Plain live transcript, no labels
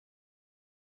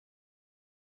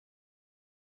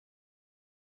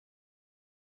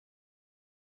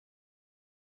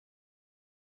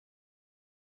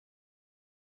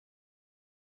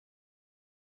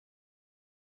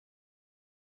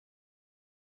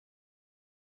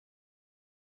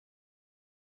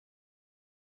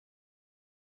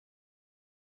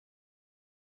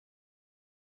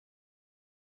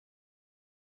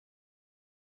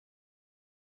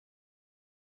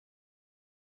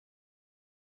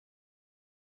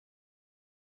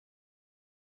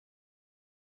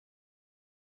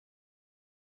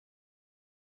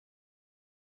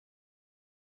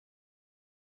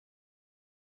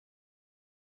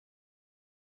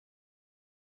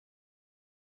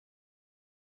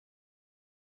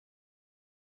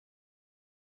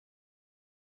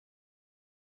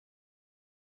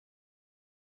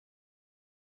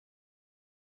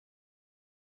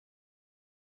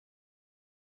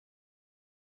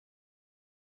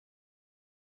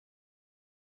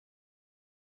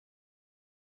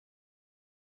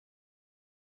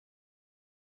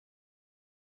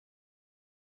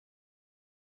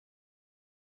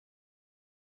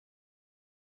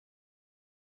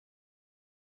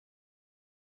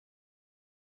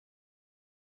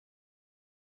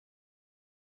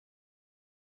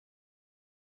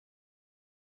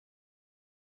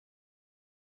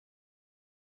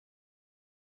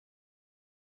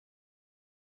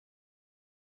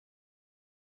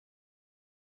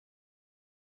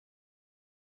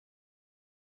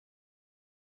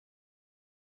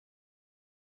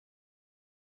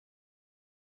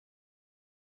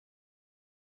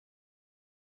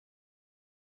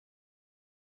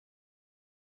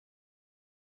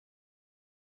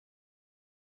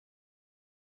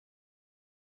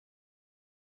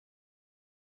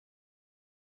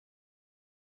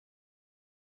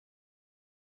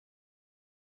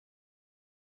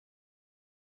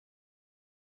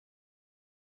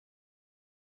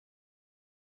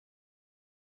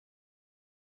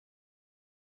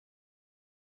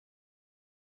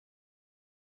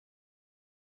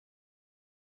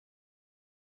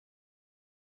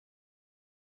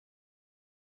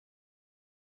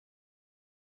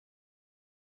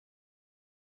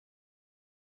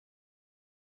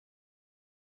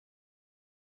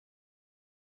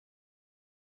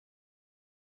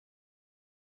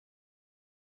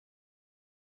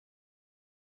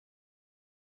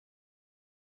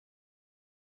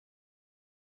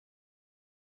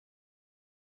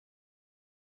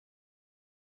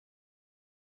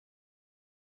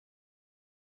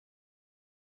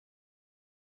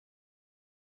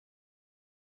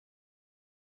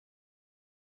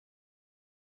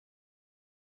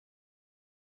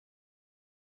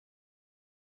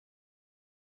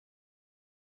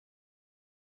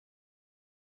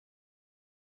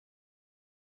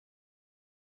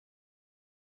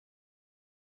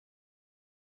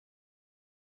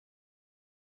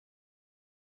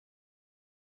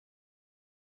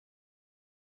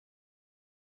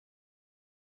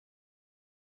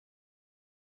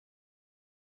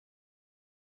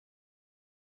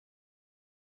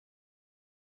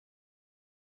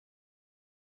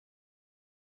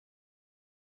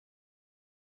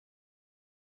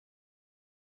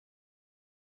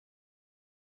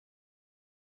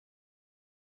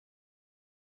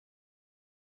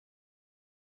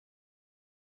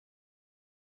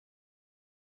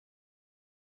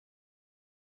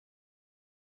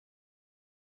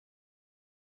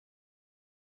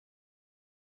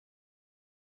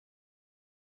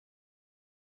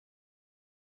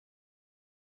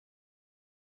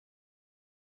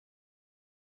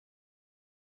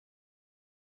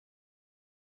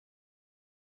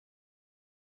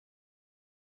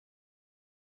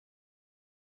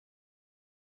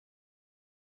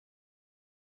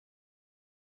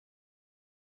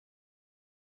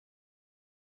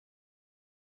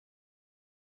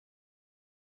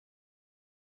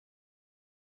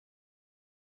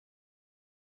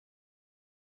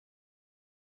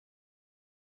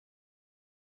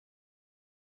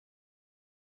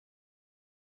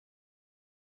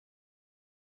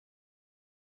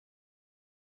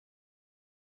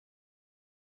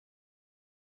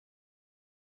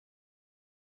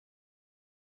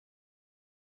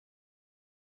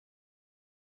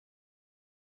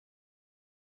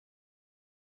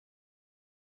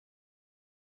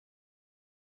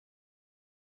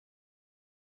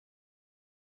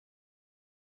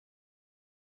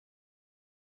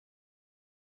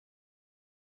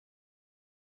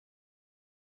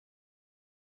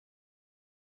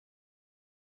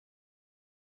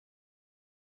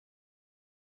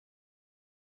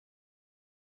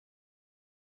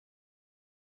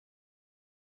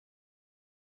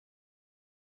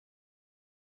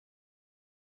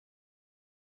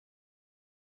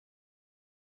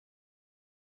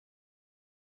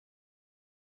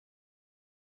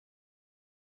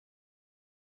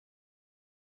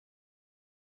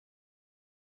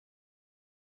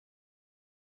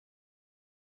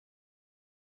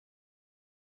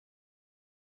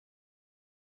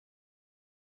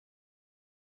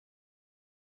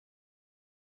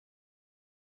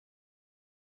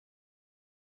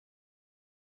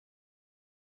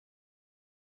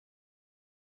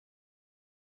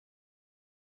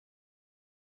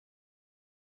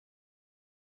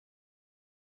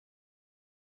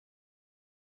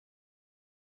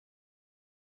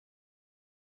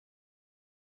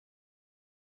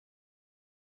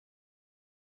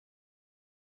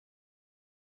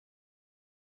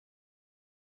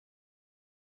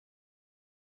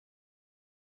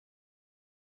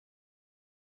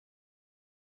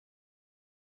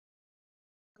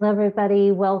Hello,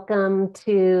 everybody. Welcome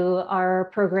to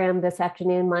our program this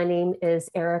afternoon. My name is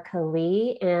Erica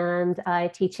Lee, and I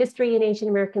teach history and Asian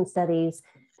American studies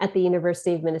at the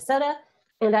University of Minnesota.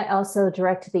 And I also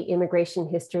direct the Immigration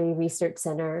History Research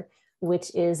Center,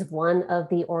 which is one of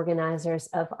the organizers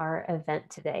of our event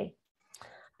today.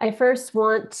 I first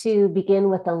want to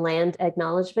begin with a land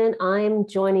acknowledgement. I'm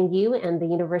joining you, and the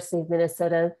University of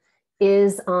Minnesota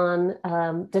is on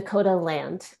Dakota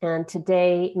land. And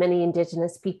today, many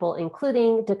Indigenous people,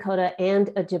 including Dakota and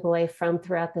Ojibwe from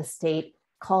throughout the state,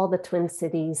 call the Twin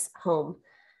Cities home.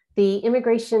 The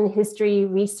Immigration History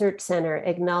Research Center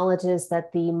acknowledges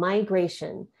that the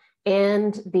migration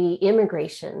and the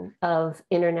immigration of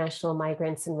international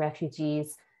migrants and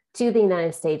refugees to the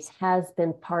United States has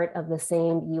been part of the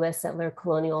same US settler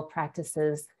colonial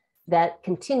practices that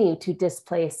continue to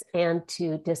displace and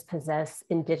to dispossess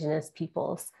Indigenous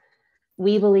peoples.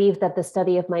 We believe that the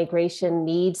study of migration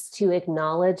needs to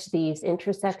acknowledge these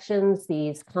intersections,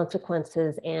 these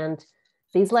consequences, and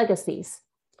these legacies.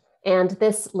 And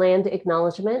this land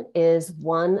acknowledgement is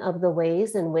one of the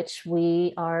ways in which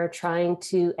we are trying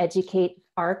to educate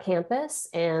our campus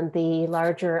and the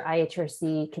larger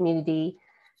IHRC community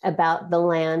about the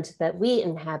land that we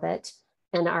inhabit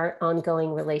and our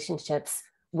ongoing relationships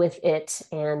with it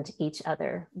and each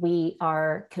other. We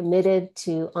are committed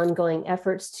to ongoing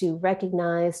efforts to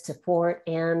recognize, support,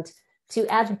 and to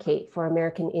advocate for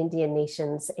American Indian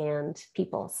nations and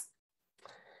peoples.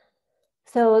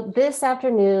 So this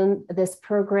afternoon, this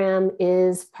program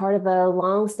is part of a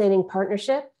long-standing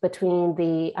partnership between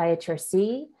the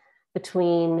IHRC,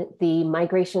 between the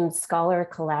Migration Scholar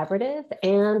Collaborative,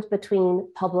 and between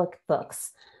Public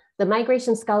Books. The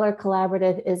Migration Scholar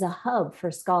Collaborative is a hub for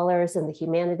scholars in the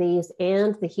humanities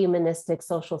and the humanistic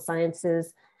social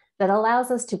sciences that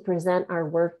allows us to present our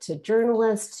work to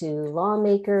journalists, to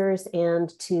lawmakers, and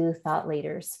to thought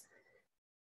leaders.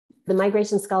 The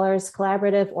Migration Scholars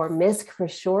Collaborative, or MISC for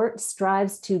short,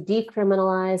 strives to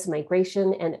decriminalize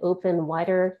migration and open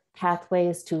wider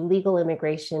pathways to legal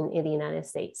immigration in the United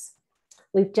States.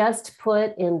 We've just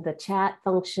put in the chat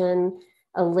function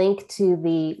a link to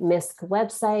the MISC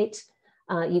website.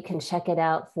 You can check it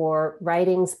out for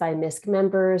writings by MISC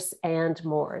members and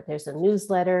more. There's a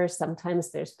newsletter,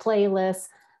 sometimes there's playlists,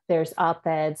 there's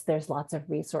op-eds, there's lots of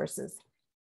resources.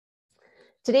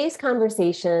 Today's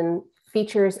conversation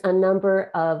features a number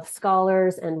of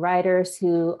scholars and writers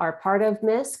who are part of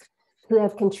MISC, who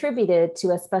have contributed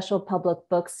to a special public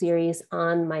book series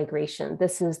on migration.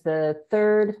 This is the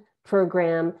third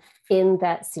program in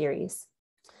that series.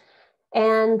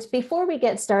 And before we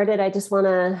get started, I just want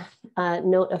to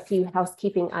note a few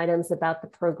housekeeping items about the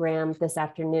program this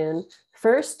afternoon.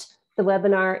 First, the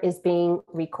webinar is being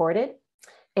recorded.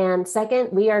 And second,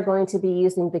 we are going to be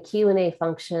using the Q&A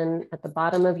function at the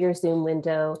bottom of your Zoom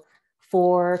window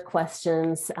for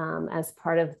questions as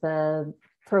part of the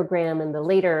program in the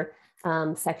later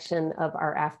section of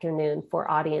our afternoon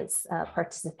for audience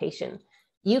participation.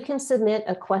 You can submit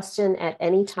a question at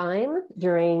any time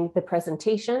during the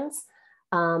presentations.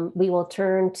 We will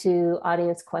turn to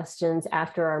audience questions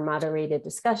after our moderated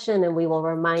discussion, and we will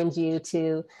remind you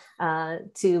to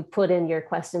put in your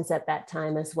questions at that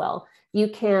time as well. You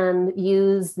can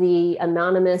use the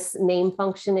anonymous name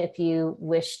function if you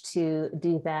wish to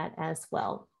do that as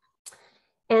well.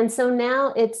 And so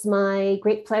now it's my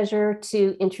great pleasure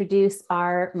to introduce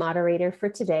our moderator for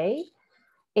today.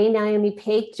 A. Naomi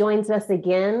Paik joins us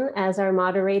again as our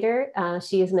moderator.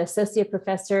 She is an associate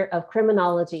professor of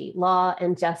criminology, law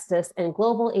and justice, and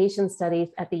global Asian studies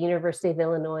at the University of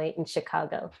Illinois in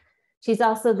Chicago. She's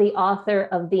also the author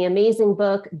of the amazing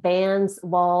book, Bans,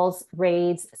 Walls,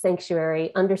 Raids,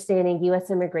 Sanctuary, Understanding U.S.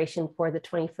 Immigration for the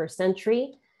 21st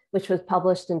Century, which was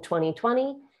published in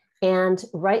 2020, and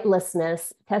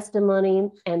Rightlessness,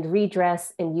 Testimony and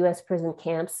Redress in U.S. Prison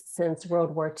Camps Since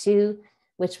World War II,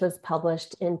 which was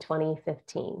published in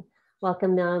 2015.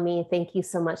 Welcome, Naomi. Thank you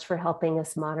so much for helping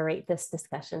us moderate this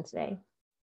discussion today.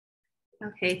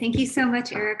 Okay, thank you so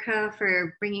much, Erica,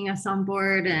 for bringing us on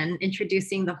board and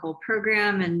introducing the whole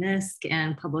program and MISC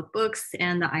and Public Books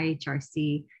and the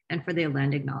IHRC, and for the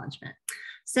land acknowledgement.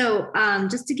 So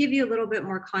just to give you a little bit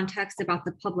more context about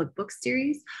the Public Books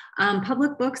series,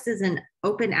 Public Books is an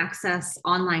open access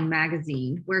online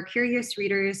magazine where curious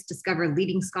readers discover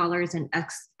leading scholars and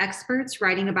experts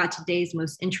writing about today's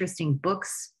most interesting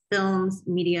books, films,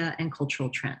 media, and cultural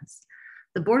trends.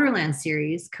 The Borderland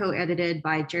series, co-edited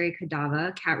by Jerry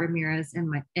Cadava, Kat Ramirez,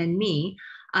 and me,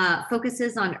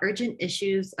 focuses on urgent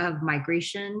issues of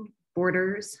migration,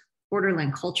 borders,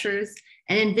 borderland cultures,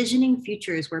 and envisioning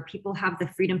futures where people have the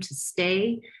freedom to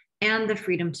stay and the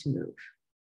freedom to move.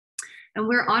 And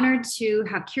we're honored to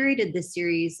have curated this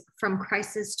series From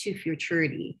Crisis to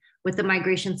Futurity with the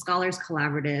Migration Scholars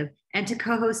Collaborative and to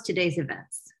co-host today's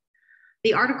events.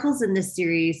 The articles in this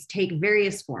series take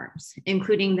various forms,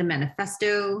 including the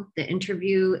manifesto, the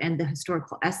interview, and the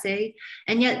historical essay,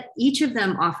 and yet each of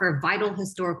them offer vital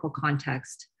historical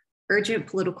context, urgent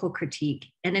political critique,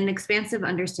 and an expansive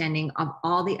understanding of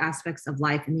all the aspects of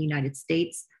life in the United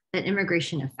States that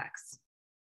immigration affects.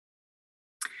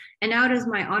 And now it is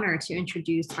my honor to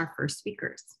introduce our first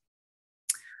speakers.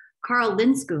 Carl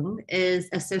Lindskog is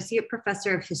Associate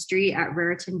Professor of History at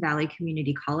Raritan Valley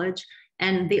Community College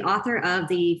and the author of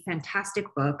the fantastic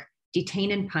book,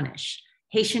 Detain and Punish,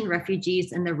 Haitian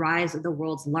Refugees and the Rise of the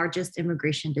World's Largest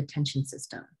Immigration Detention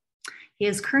System. He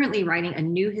is currently writing a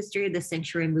new history of the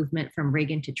sanctuary movement from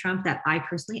Reagan to Trump that I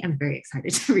personally am very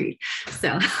excited to read.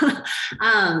 So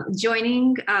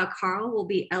joining Carl will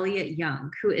be Elliot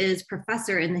Young, who is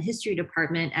professor in the history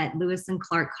department at Lewis and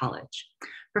Clark College.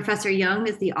 Professor Young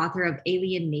is the author of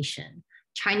Alien Nation,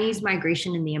 Chinese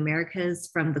Migration in the Americas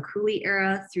from the Coolie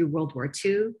Era through World War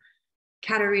II,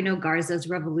 Caterino Garza's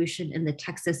Revolution in the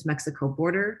Texas-Mexico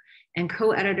border, and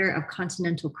co-editor of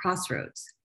Continental Crossroads,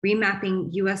 Remapping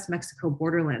US-Mexico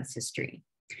Borderlands History.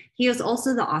 He is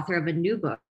also the author of a new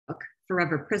book,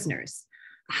 Forever Prisoners,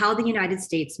 How the United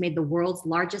States Made the World's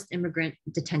Largest Immigrant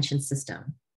Detention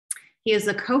System. He is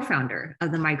a co-founder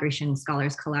of the Migration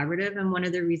Scholars Collaborative and one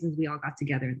of the reasons we all got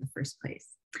together in the first place.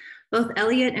 Both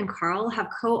Elliot and Carl have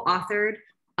co-authored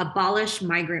Abolish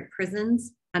Migrant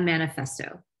Prisons, a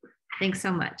Manifesto. Thanks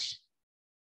so much.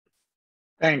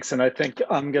 Thanks, and I think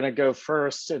I'm going to go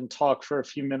first and talk for a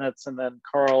few minutes, and then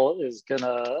Carl is going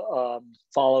to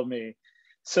follow me.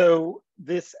 So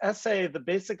this essay, the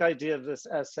basic idea of this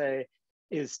essay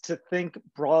is to think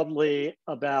broadly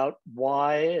about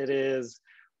why it is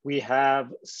we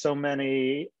have so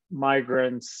many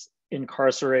migrants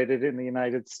incarcerated in the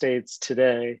United States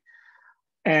today.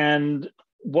 And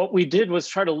what we did was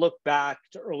try to look back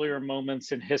to earlier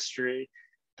moments in history.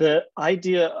 The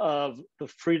idea of the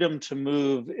freedom to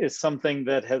move is something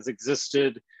that has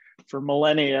existed for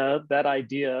millennia, that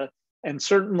idea, and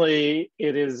certainly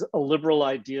it is a liberal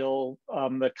ideal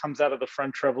that comes out of the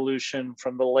French Revolution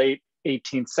from the late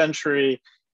 18th century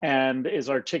and is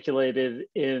articulated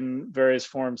in various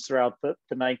forms throughout the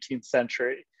 19th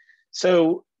century.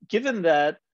 So given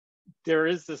that there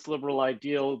is this liberal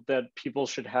ideal that people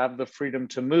should have the freedom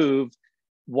to move,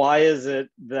 why is it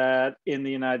that in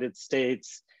the United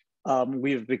States,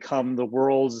 we've become the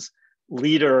world's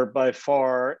leader by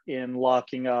far in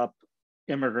locking up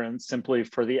immigrants simply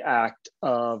for the act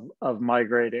of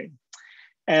migrating?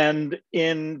 And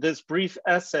in this brief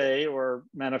essay or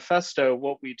manifesto,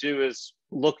 what we do is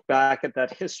look back at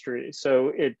that history.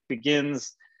 So it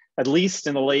begins at least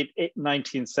in the late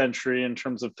 19th century in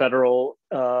terms of federal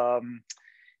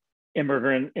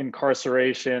immigrant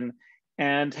incarceration,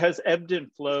 and has ebbed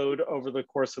and flowed over the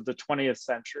course of the 20th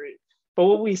century. But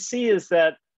what we see is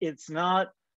that it's not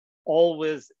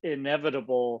always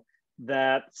inevitable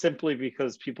that simply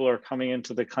because people are coming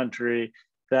into the country,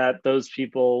 that those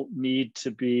people need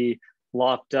to be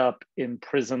locked up in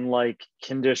prison-like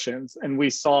conditions. And we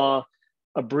saw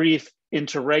a brief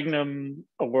interregnum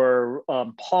or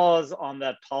pause on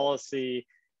that policy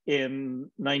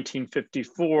in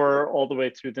 1954 all the way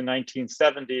through the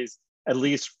 1970s, at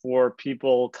least for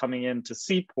people coming into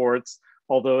seaports,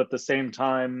 although at the same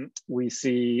time, we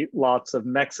see lots of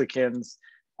Mexicans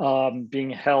being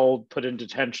held, put in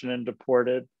detention and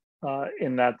deported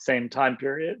in that same time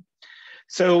period.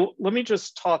 So let me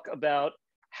just talk about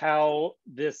how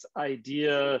this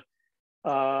idea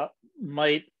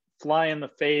might fly in the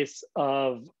face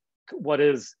of what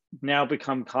has now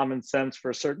become common sense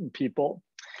for certain people.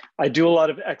 I do a lot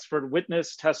of expert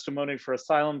witness testimony for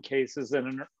asylum cases, and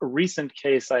in a recent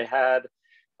case I had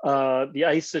the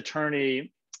ICE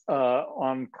attorney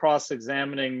on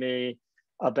cross-examining me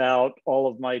about all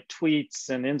of my tweets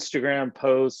and Instagram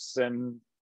posts and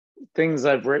things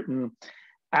I've written,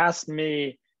 asked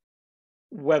me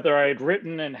whether I'd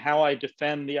written and how I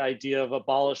defend the idea of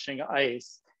abolishing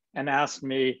ICE, and asked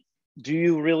me, do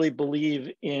you really believe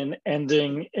in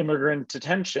ending immigrant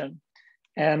detention?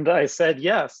 And I said,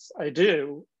 yes, I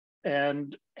do,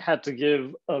 and had to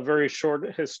give a very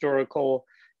short historical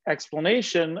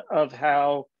explanation of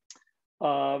how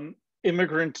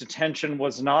immigrant detention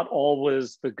was not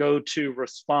always the go-to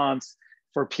response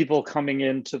for people coming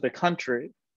into the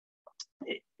country.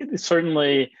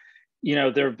 Certainly,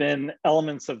 there have been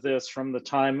elements of this from the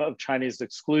time of Chinese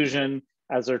exclusion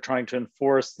as they're trying to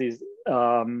enforce these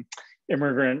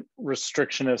immigrant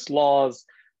restrictionist laws,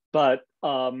 but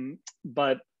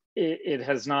it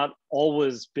has not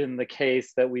always been the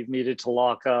case that we've needed to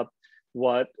lock up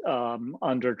what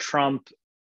under Trump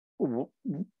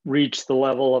reached the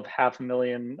level of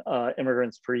 500,000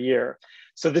 immigrants per year.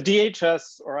 So the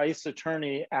DHS or ICE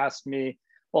attorney asked me,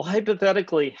 well,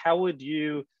 hypothetically, how would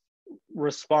you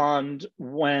respond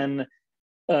when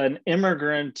an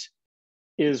immigrant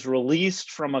is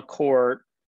released from a court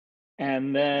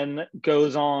and then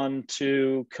goes on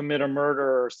to commit a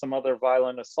murder or some other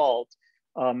violent assault?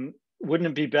 Wouldn't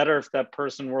it be better if that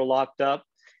person were locked up?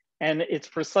 And it's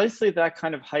precisely that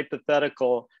kind of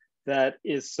hypothetical that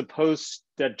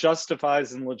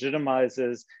justifies and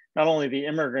legitimizes not only the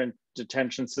immigrant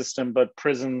detention system, but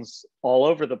prisons all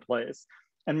over the place.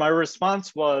 And my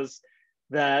response was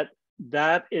that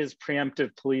that is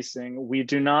preemptive policing. We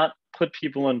do not put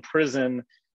people in prison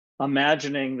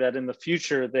imagining that in the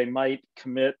future they might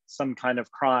commit some kind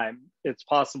of crime. It's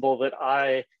possible that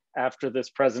I, after this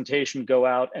presentation, go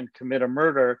out and commit a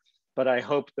murder, but I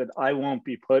hope that I won't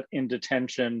be put in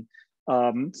detention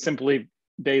simply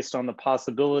based on the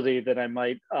possibility that I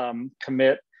might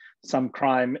commit some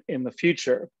crime in the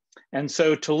future. And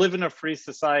so to live in a free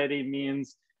society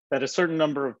means that a certain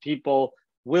number of people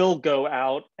will go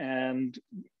out and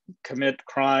commit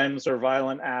crimes or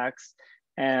violent acts,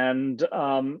 and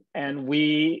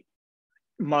we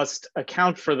must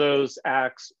account for those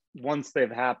acts once they've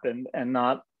happened and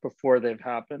not before they've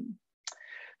happened.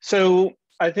 So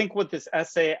I think what this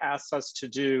essay asks us to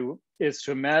do is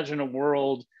to imagine a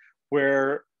world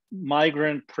where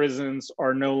migrant prisons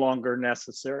are no longer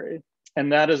necessary.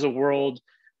 And that is a world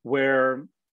where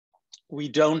we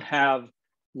don't have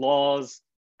laws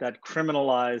that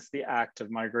criminalize the act of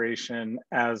migration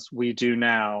as we do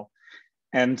now.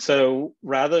 And so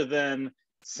rather than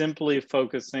simply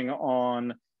focusing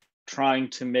on trying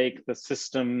to make the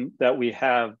system that we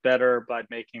have better by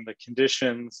making the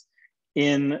conditions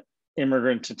in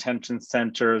immigrant detention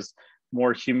centers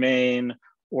more humane,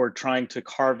 or trying to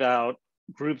carve out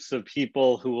groups of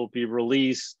people who will be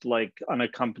released, like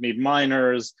unaccompanied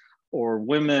minors or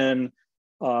women,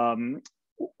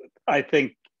 I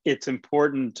think it's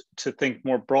important to think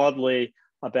more broadly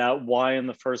about why in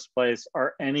the first place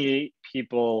are any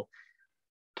people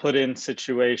put in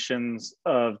situations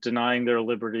of denying their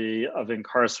liberty, of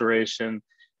incarceration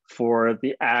for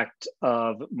the act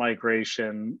of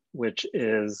migration, which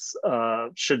is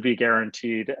should be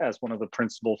guaranteed as one of the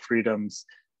principal freedoms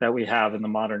that we have in the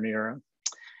modern era.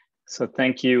 So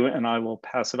thank you, and I will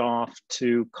pass it off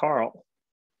to Carl.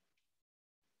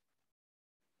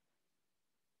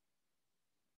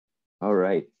 All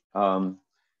right.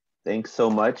 Thanks so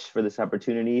much for this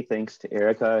opportunity. Thanks to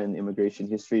Erica and the Immigration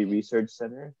History Research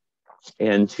Center,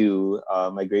 and to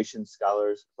Migration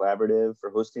Scholars Collaborative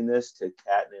for hosting this, to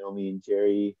Kat, Naomi, and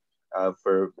Jerry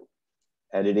for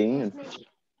editing,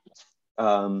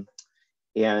 and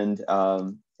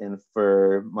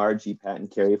for Margie, Pat, and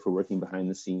Carrie for working behind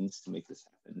the scenes to make this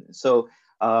happen. So,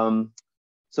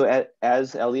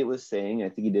 as Elliot was saying, I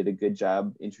think he did a good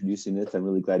job introducing this. I'm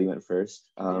really glad he went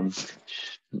first.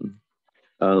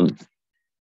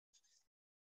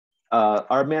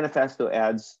 Our manifesto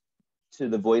adds to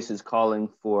the voices calling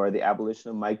for the abolition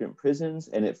of migrant prisons,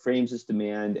 and it frames this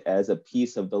demand as a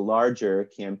piece of the larger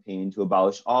campaign to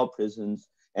abolish all prisons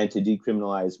and to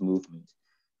decriminalize movement.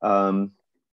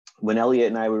 When Elliot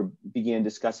and I began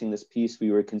discussing this piece, we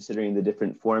were considering the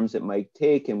different forms it might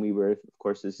take, and we were, of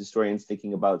course, as historians,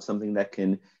 thinking about something that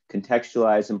can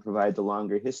contextualize and provide the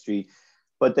longer history.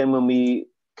 But then when we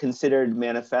considered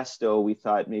manifesto, we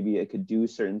thought maybe it could do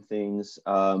certain things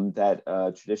that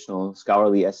a traditional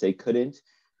scholarly essay couldn't.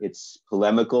 It's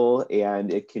polemical,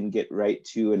 and it can get right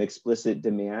to an explicit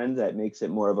demand that makes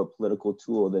it more of a political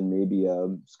tool than maybe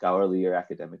a scholarly or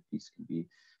academic piece can be.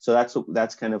 So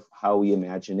that's kind of how we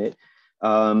imagine it.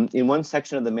 In one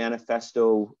section of the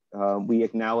manifesto, we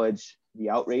acknowledge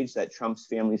the outrage that Trump's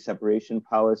family separation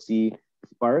policy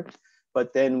sparked.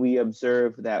 But then we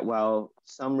observe that while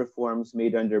some reforms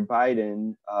made under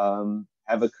Biden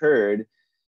have occurred,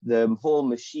 the whole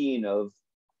machine of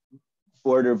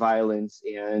border violence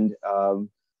and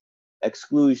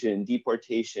exclusion,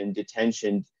 deportation,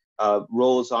 detention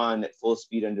rolls on at full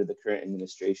speed under the current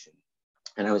administration.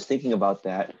 And I was thinking about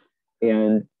that,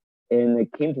 and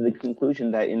it came to the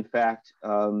conclusion that, in fact,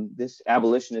 this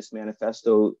abolitionist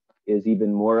manifesto is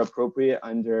even more appropriate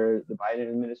under the Biden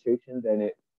administration than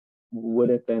it would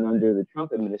have been under the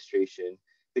Trump administration,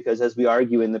 because as we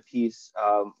argue in the piece,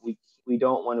 we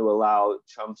don't want to allow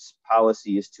Trump's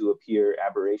policies to appear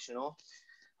aberrational.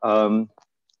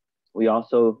 We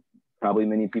also, probably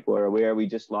many people are aware, we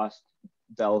just lost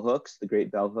bell hooks, the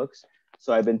great bell hooks.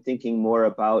 So I've been thinking more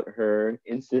about her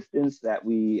insistence that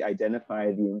we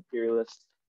identify the imperialist,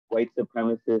 white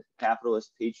supremacist,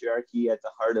 capitalist patriarchy at the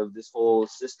heart of this whole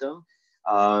system.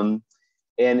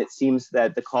 And it seems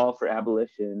that the call for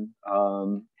abolition,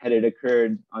 had it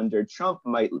occurred under Trump,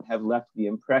 might have left the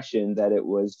impression that it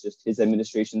was just his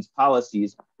administration's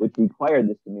policies which required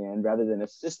this demand, rather than a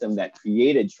system that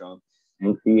created Trump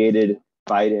and created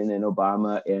Biden and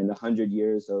Obama and 100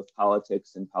 years of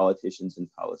politics and politicians and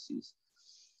policies.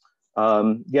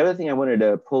 The other thing I wanted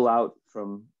to pull out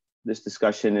from this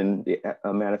discussion in the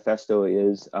manifesto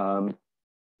is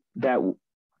that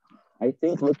I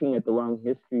think looking at the long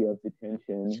history of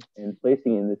detention and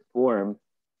placing in this form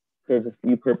serves a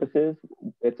few purposes.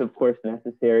 It's of course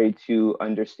necessary to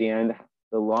understand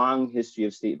the long history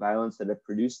of state violence that have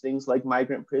produced things like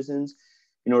migrant prisons,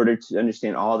 in order to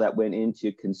understand all that went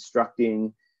into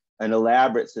constructing an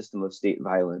elaborate system of state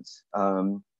violence,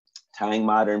 tying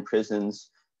modern prisons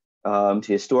to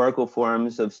historical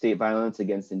forms of state violence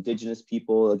against indigenous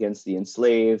people, against the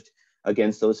enslaved,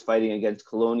 against those fighting against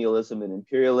colonialism and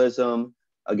imperialism,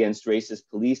 against racist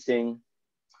policing.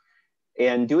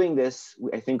 And doing this,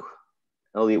 I think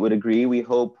Elliot would agree, we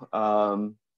hope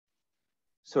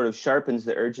sort of sharpens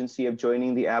the urgency of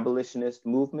joining the abolitionist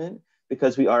movement,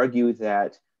 because we argue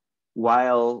that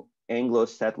while Anglo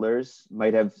settlers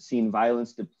might have seen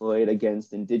violence deployed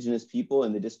against indigenous people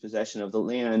and the dispossession of the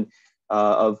land,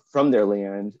 from their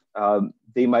land,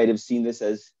 they might have seen this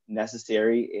as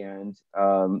necessary and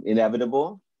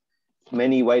inevitable.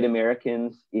 Many white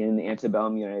Americans in the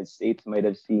antebellum United States might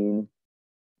have seen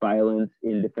violence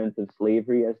in defense of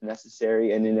slavery as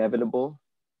necessary and inevitable.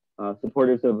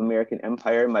 Supporters of American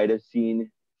empire might have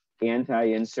seen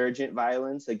anti-insurgent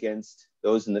violence against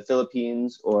those in the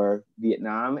Philippines or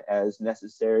Vietnam as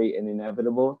necessary and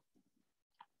inevitable.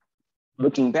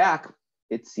 Looking back,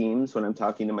 it seems when I'm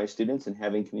talking to my students and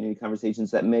having community conversations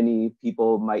that many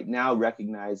people might now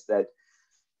recognize that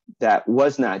that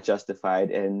was not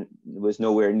justified and was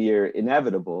nowhere near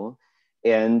inevitable.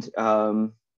 And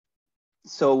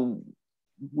so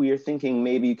we are thinking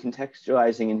maybe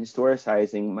contextualizing and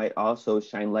historicizing might also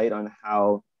shine light on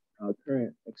how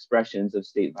current expressions of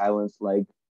state violence, like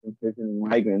imprisoning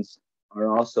migrants,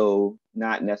 are also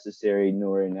not necessary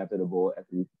nor inevitable as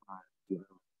a response to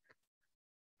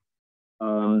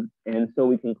and so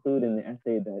we conclude in the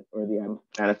essay that, or the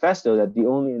manifesto, that the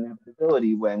only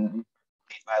inevitability when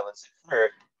state violence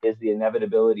occurs is the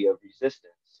inevitability of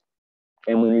resistance.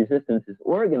 And when resistance is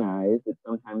organized, it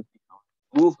sometimes becomes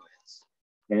movements,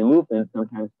 and movements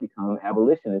sometimes become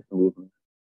abolitionist movements.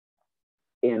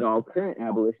 And all current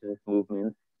abolitionist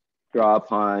movements draw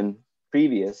upon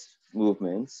previous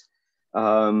movements.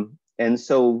 And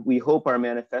so we hope our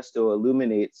manifesto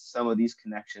illuminates some of these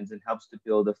connections and helps to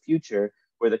build a future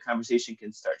where the conversation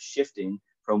can start shifting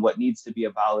from what needs to be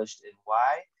abolished and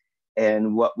why,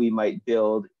 and what we might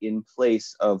build in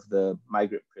place of the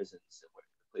migrant prisons and the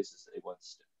places they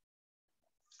once stood.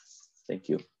 Thank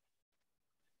you.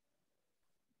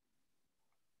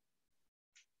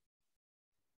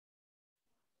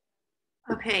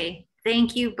 Okay,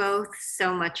 thank you both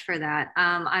so much for that.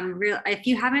 If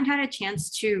you haven't had a chance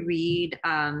to read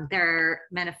their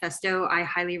manifesto, I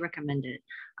highly recommend it.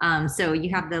 So you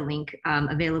have the link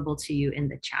available to you in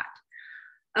the chat.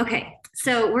 Okay,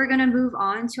 so we're gonna move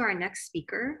on to our next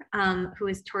speaker, who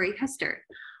is Tori Hester.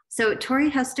 So Tori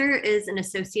Hester is an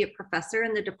associate professor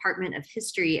in the Department of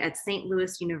History at St.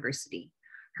 Louis University.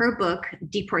 Her book,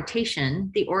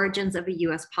 Deportation: The Origins of a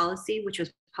U.S. Policy, which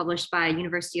was published by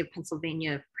University of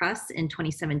Pennsylvania Press in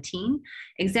 2017,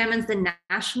 examines the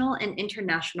national and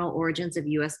international origins of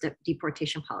U.S.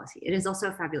 deportation policy. It is also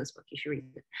a fabulous book. You should read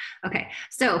it. Okay,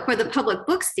 so for the public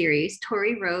books series,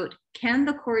 Tori wrote, Can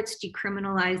the Courts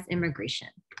Decriminalize Immigration?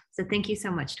 So thank you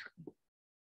so much, Tori.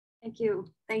 Thank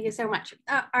you. Thank you so much.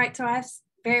 All right, so I have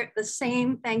the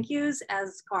same thank yous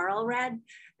as Carl read.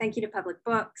 Thank you to Public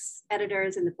Books,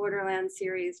 editors in the Borderland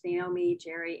series, Naomi,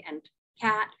 Jerry, and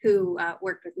Kat, who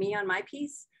worked with me on my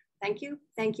piece. Thank you.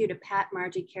 Thank you to Pat,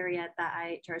 Margie, Carrie at the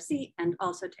IHRC, and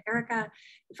also to Erica.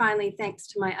 And finally, thanks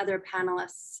to my other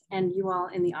panelists and you all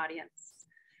in the audience.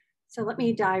 So let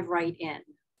me dive right in.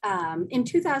 In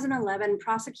 2011,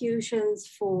 prosecutions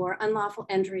for unlawful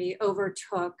entry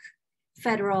overtook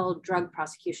federal drug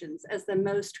prosecutions as the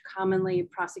most commonly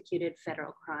prosecuted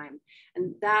federal crime.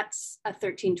 And that's a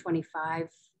 1325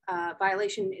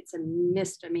 violation. It's a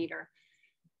misdemeanor.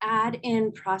 Add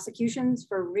in prosecutions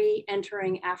for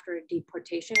re-entering after a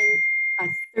deportation, a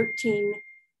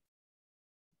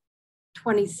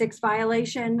 1326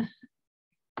 violation.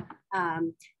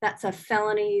 That's a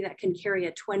felony that can carry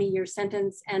a 20-year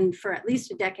sentence, and for at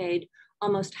least a decade,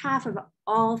 Almost half of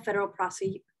all federal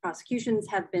prosecutions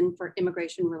have been for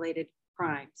immigration-related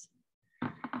crimes.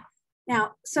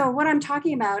 Now, so what I'm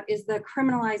talking about is the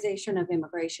criminalization of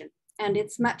immigration, and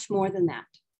it's much more than that.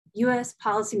 US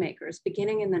policymakers,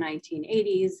 beginning in the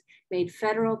 1980s, made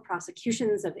federal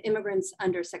prosecutions of immigrants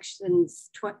under sections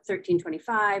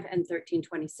 1325 and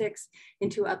 1326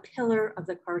 into a pillar of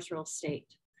the carceral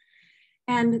state.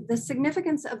 And the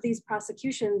significance of these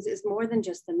prosecutions is more than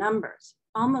just the numbers.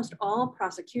 Almost all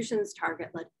prosecutions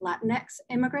target Latinx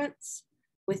immigrants,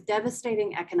 with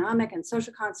devastating economic and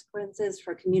social consequences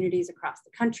for communities across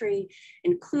the country,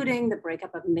 including the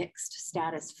breakup of mixed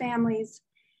status families.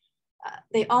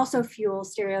 They also fuel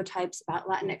stereotypes about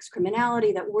Latinx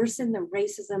criminality that worsen the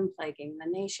racism plaguing the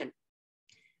nation.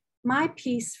 My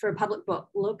piece for Public Book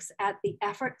looks at the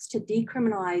efforts to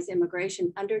decriminalize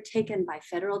immigration undertaken by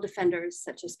federal defenders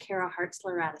such as Kara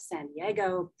Hartzler out of San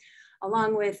Diego,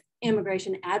 along with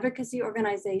immigration advocacy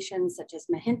organizations such as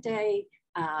Mahinte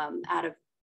out of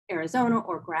Arizona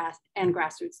and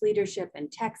grassroots leadership in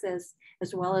Texas,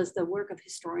 as well as the work of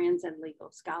historians and legal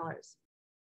scholars.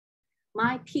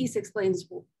 My piece explains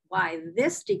why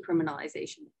this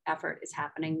decriminalization effort is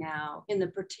happening now in the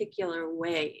particular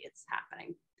way it's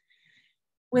happening.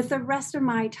 With the rest of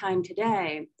my time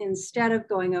today, instead of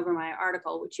going over my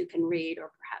article, which you can read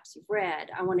or perhaps you've read,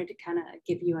 I wanted to kind of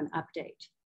give you an update.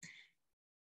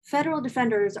 Federal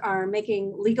defenders are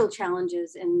making legal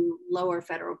challenges in lower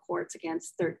federal courts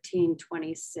against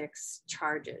 1326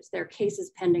 charges. There are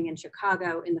cases pending in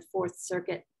Chicago in the Fourth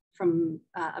Circuit from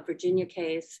a Virginia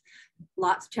case.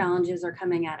 Lots of challenges are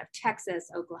coming out of Texas,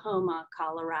 Oklahoma,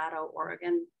 Colorado,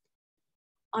 Oregon.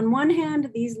 On one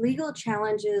hand, these legal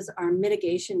challenges are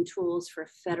mitigation tools for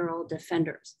federal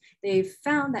defenders. They've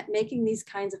found that making these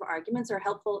kinds of arguments are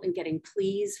helpful in getting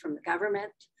pleas from the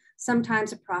government.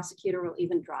 Sometimes a prosecutor will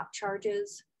even drop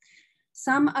charges.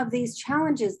 Some of these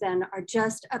challenges then are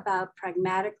just about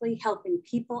pragmatically helping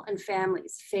people and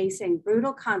families facing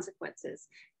brutal consequences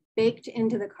baked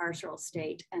into the carceral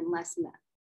state and lessen them.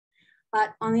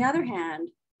 But on the other hand,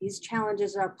 these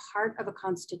challenges are part of a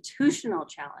constitutional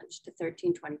challenge to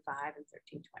 1325 and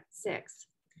 1326.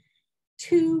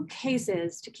 Two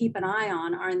cases to keep an eye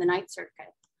on are in the Ninth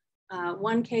Circuit.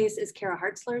 One case is Kara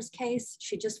Hartzler's case.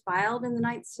 She just filed in the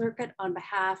Ninth Circuit on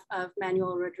behalf of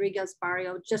Manuel Rodriguez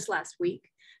Barrio just last week.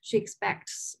 She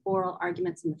expects oral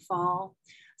arguments in the fall.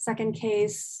 Second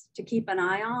case to keep an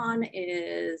eye on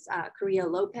is Correa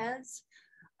Lopez.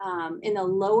 In the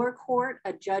lower court,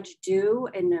 a Judge Due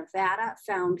in Nevada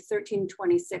found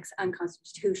 1326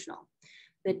 unconstitutional.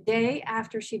 The day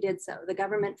after she did so, the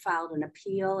government filed an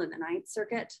appeal in the Ninth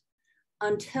Circuit.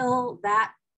 Until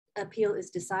that appeal is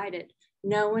decided,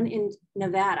 no one in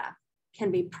Nevada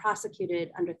can be prosecuted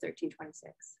under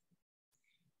 1326.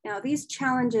 Now, these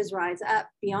challenges rise up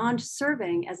beyond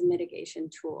serving as a mitigation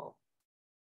tool.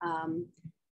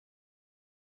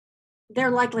 They're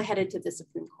likely headed to the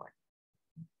Supreme Court.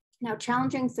 Now,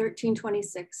 challenging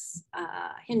 1326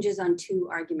 hinges on two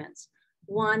arguments.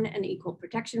 One, an equal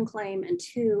protection claim, and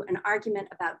two, an argument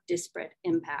about disparate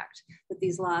impact, that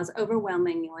these laws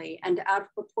overwhelmingly and out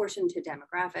of proportion to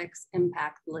demographics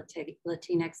impact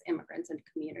Latinx immigrants and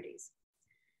communities.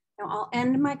 Now, I'll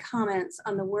end my comments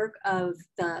on the work of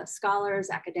the scholars,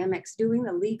 academics doing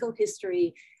the legal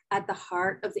history at the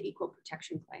heart of the equal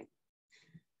protection claim.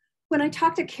 When I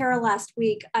talked to Kara last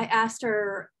week, I asked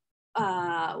her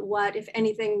what, if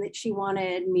anything, that she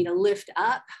wanted me to lift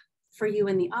up for you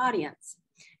in the audience.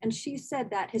 And she said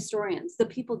that historians, the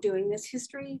people doing this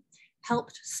history,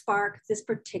 helped spark this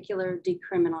particular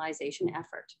decriminalization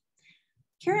effort.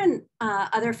 Kara and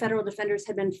other federal defenders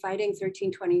had been fighting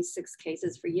 1326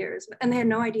 cases for years, and they had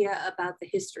no idea about the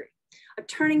history. A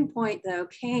turning point, though,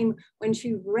 came when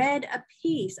she read a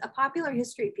piece, a popular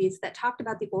history piece that talked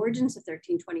about the origins of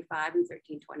 1325 and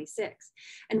 1326.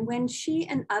 And when she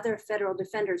and other federal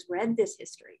defenders read this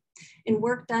history in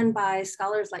work done by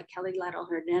scholars like Kelly Lytle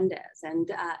Hernandez and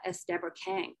S. Deborah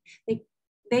Kang,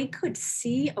 they could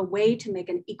see a way to make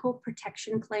an equal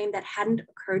protection claim that hadn't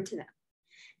occurred to them.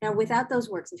 Now, without those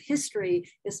works of history,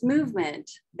 this movement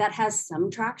that has some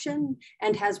traction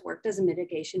and has worked as a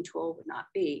mitigation tool would not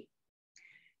be.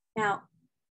 Now,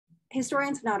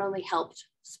 historians not only helped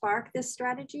spark this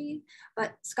strategy,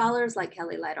 but scholars like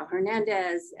Kelly Lytle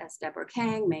Hernandez, S. Deborah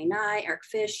Kang, May Nye, Eric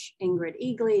Fish, Ingrid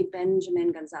Eagley,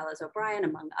 Benjamin Gonzalez O'Brien,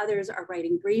 among others, are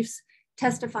writing briefs,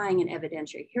 testifying in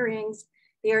evidentiary hearings.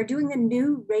 They are doing the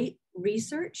new rate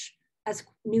research as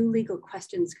new legal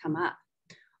questions come up.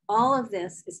 All of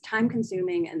this is time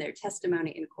consuming, and their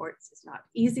testimony in courts is not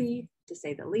easy, to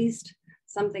say the least,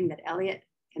 something that Elliot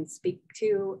can speak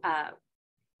to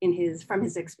from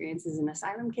his experiences in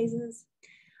asylum cases.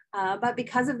 But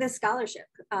because of this scholarship,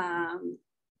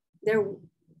 their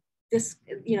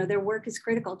work is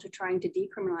critical to trying to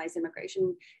decriminalize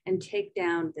immigration and take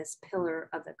down this pillar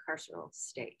of the carceral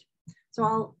state.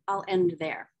 So I'll end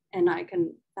there, and I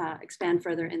can expand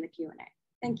further in the Q&A.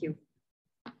 Thank you.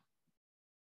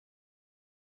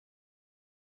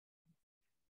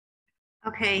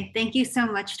 Okay, thank you so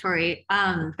much, Tori.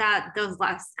 Those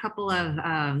last couple of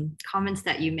comments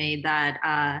that you made,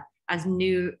 that as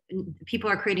new people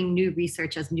are creating new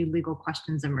research as new legal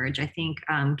questions emerge, I think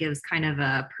gives kind of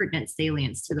a pertinent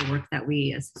salience to the work that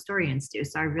we as historians do.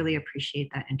 So I really appreciate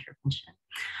that intervention.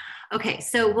 Okay,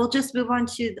 so we'll just move on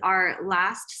to our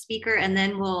last speaker, and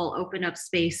then we'll open up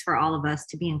space for all of us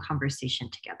to be in conversation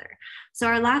together. So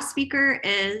our last speaker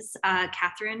is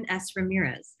Catherine S.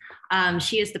 Ramirez.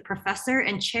 She is the professor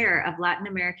and chair of Latin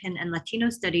American and Latino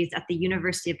Studies at the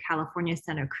University of California,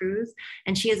 Santa Cruz,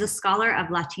 and she is a scholar of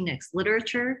Latinx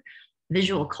literature,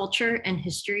 visual culture and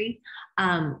history,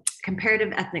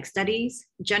 comparative ethnic studies,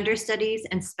 gender studies,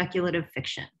 and speculative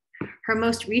fiction. Her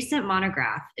most recent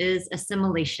monograph is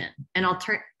Assimilation, an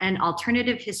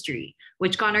Alternative History,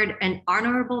 which garnered an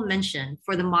honorable mention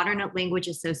for the Modern Language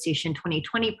Association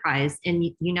 2020 prize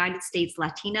in United States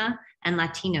Latina and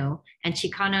Latino and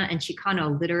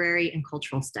Chicano Literary and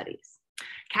Cultural Studies.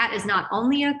 Kat is not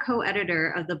only a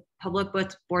co-editor of the Public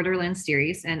Books Borderland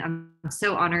series, and I'm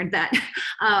so honored that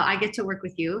I get to work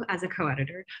with you as a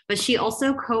co-editor, but she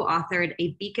also co-authored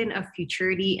A Beacon of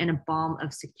Futurity and A Balm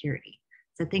of Security.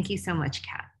 So thank you so much,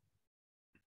 Kat.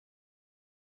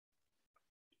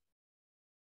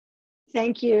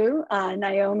 Thank you,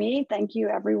 Naomi. Thank you,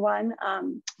 everyone,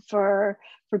 for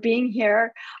being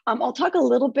here. I'll talk a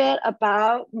little bit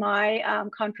about my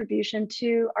contribution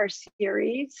to our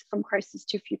series, From Crisis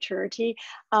to Futurity,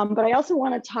 but I also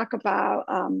want to talk about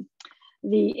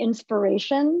the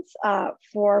inspirations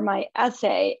for my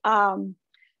essay.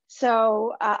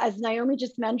 So as Naomi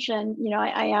just mentioned,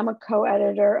 I am a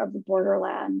co-editor of the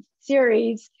Borderland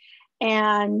series,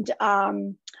 and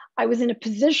I was in a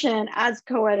position as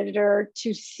co-editor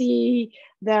to see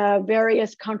the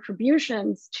various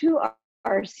contributions to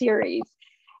our series.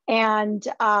 And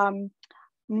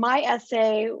my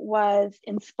essay was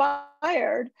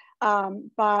inspired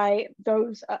by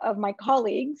those of my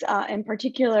colleagues, in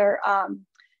particular,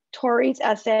 Tori's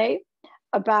essay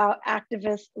about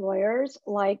activist lawyers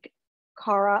like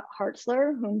Kara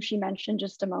Hartzler, whom she mentioned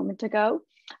just a moment ago,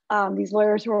 these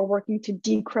lawyers who are working to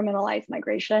decriminalize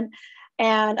migration.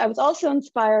 And I was also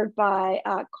inspired by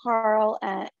Carl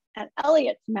and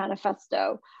Elliott's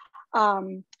manifesto,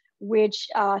 which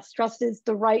stresses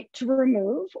the right to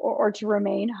remove or to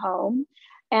remain home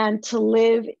and to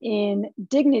live in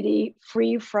dignity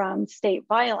free from state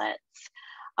violence.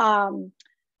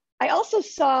 I also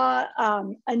saw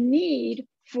a need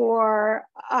for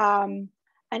an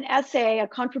essay, a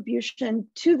contribution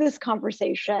to this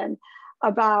conversation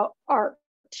about art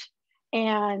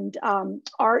and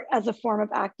art as a form of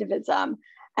activism.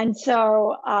 And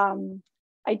so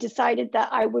I decided that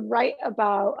I would write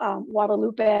about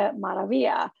Guadalupe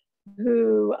Maravilla,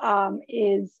 who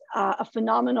is a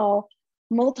phenomenal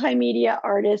multimedia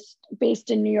artist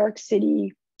based in New York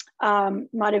City.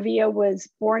 Maravilla was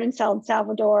born in San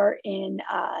Salvador in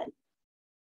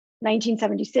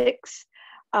 1976.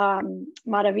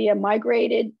 Maravilla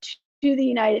migrated to the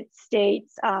United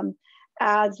States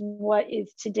as what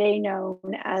is today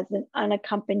known as an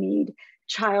unaccompanied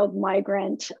child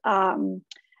migrant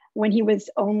when he was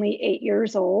only 8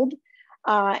 years old.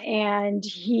 And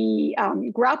he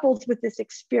grapples with this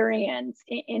experience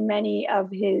in many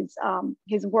of his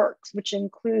works, which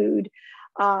include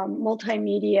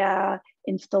multimedia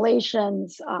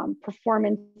installations,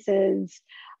 performances,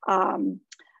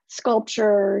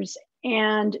 sculptures,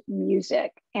 and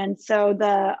music. And so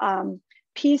the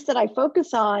piece that I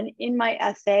focus on in my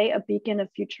essay, A Beacon of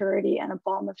Futurity and a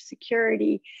Balm of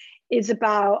Security, is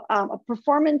about a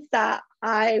performance that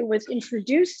I was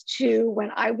introduced to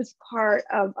when I was part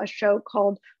of a show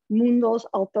called Mundos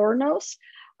Alternos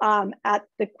at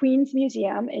the Queens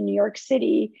Museum in New York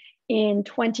City in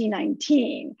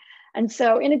 2019. And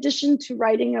so in addition to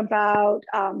writing about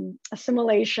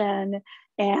assimilation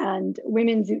and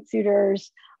women zoot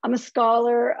suiters, I'm a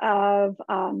scholar of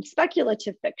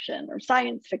speculative fiction or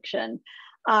science fiction.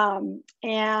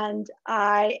 And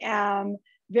I am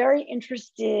very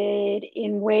interested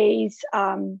in ways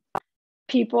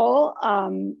people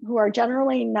who are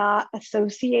generally not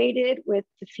associated with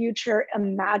the future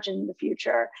imagine the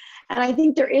future. And I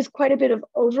think there is quite a bit of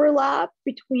overlap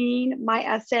between my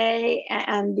essay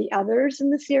and the others in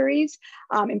the series,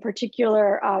 in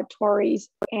particular Tori's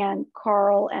and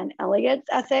Carl and Elliot's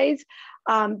essays,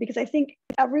 because I think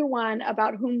everyone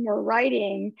about whom we're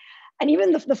writing, and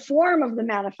even the form of the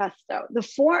manifesto,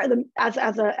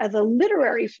 as a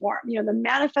literary form, the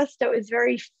manifesto is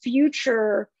very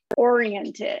future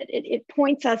oriented. It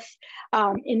points us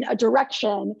in a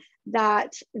direction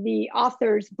that the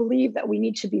authors believe that we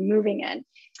need to be moving in.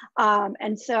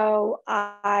 And so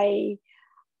I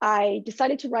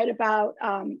decided to write about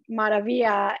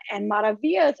Maravilla and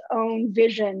Maravilla's own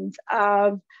visions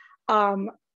of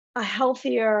a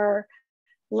healthier,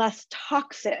 less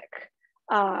toxic,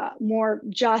 more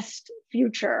just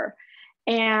future.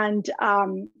 And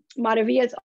Maravilla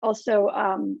is also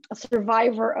a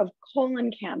survivor of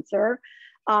colon cancer,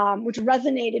 which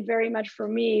resonated very much for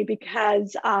me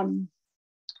because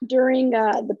during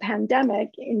the pandemic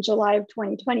in July of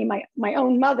 2020, my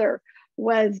own mother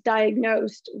was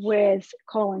diagnosed with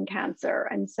colon cancer.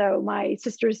 And so my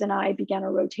sisters and I began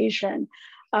a rotation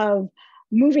of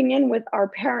moving in with our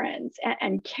parents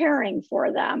and caring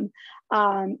for them,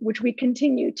 which we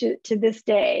continue to this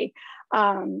day.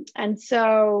 And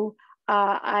so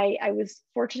I was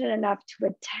fortunate enough to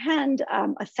attend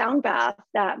a sound bath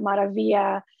that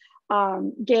Maravilla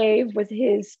gave with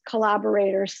his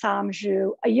collaborator Sam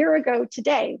Zhu a year ago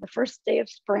today, the first day of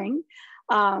spring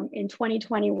in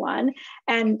 2021.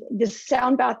 And this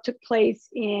sound bath took place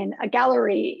in a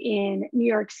gallery in New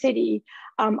York City.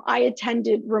 I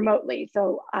attended remotely.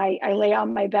 So I lay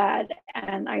on my bed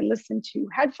and I listened to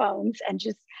headphones and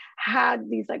just had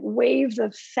these like waves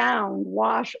of sound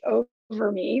wash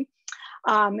over me.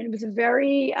 And it was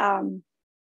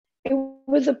it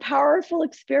was a powerful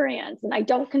experience. And I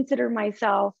don't consider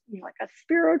myself like a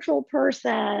spiritual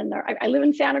person, or I live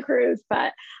in Santa Cruz,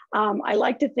 but I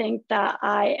like to think that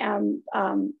I am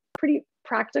pretty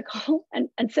practical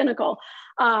and cynical.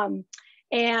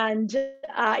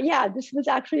 Yeah, this was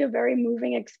actually a very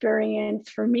moving experience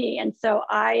for me. And so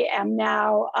I am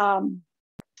now,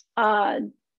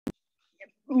 I'm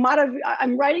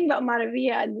writing about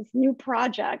Maravilla and this new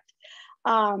project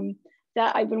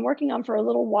that I've been working on for a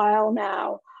little while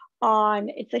now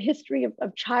it's a history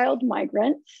of child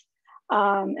migrants.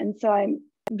 And so I'm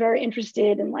very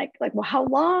interested in like, well, how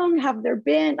long have there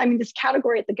been, this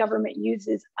category that the government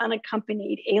uses,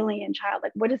 unaccompanied alien child,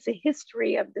 like what is the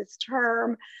history of this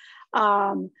term?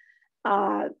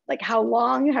 Like how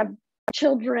long have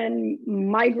children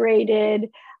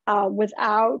migrated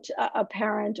without a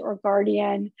parent or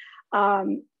guardian?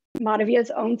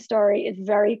 Maravilla's own story is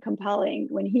very compelling.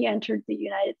 When he entered the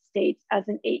United States as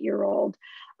an 8-year-old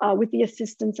with the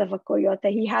assistance of a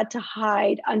coyote, he had to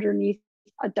hide underneath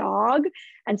a dog.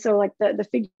 And so like the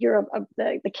figure of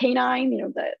the canine,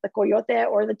 the coyote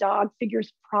or the dog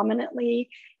figures prominently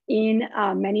in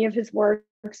many of his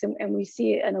works. And we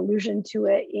see an allusion to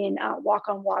it in Walk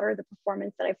on Water, the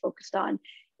performance that I focused on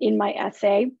in my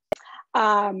essay.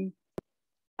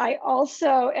 I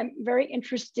also am very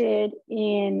interested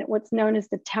in what's known as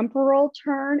the temporal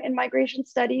turn in migration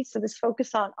studies. So this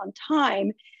focus on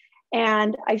time.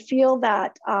 And I feel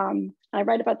that, I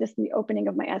write about this in the opening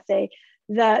of my essay,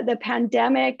 the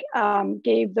pandemic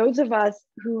gave those of us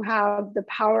who have the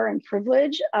power and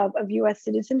privilege of US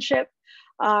citizenship,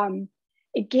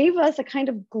 it gave us a kind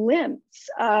of glimpse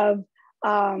of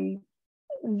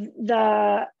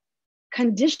the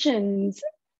conditions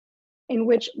in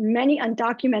which many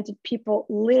undocumented people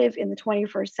live in the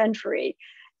 21st century,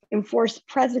 enforced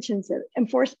presentism.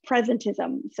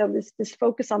 So this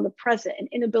focus on the present and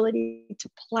inability to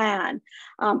plan,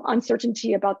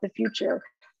 uncertainty about the future,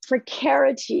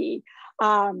 precarity.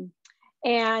 And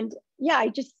yeah,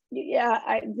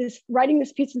 writing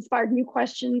this piece inspired new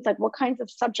questions, like what kinds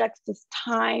of subjects does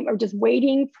time or does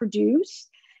waiting produce?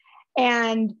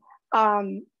 And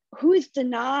who is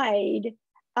denied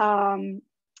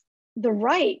the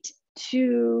right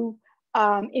to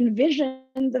envision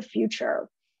the future?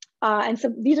 And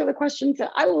so these are the questions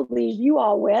that I will leave you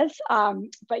all with.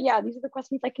 But yeah, these are the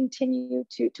questions I continue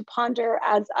to ponder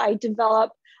as I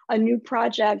develop a new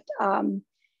project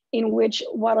in which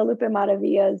Guadalupe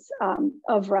Maravilla's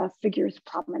oeuvre figures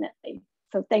prominently.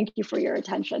 So thank you for your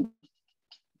attention.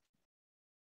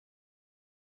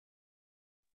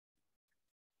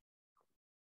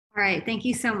 All right, thank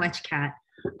you so much, Kat.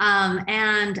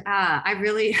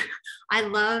 I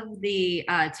love the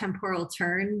temporal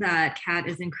turn that Kat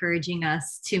is encouraging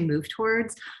us to move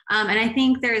towards. And I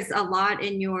think there's a lot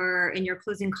in your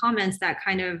closing comments that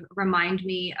kind of remind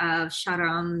me of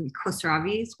Shahram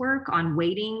Khosravi's work on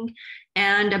waiting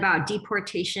and about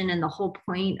deportation, and the whole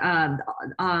point of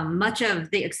much of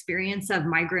the experience of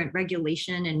migrant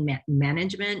regulation and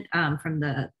management from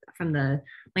the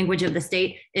language of the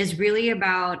state is really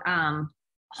about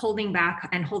holding back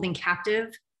and holding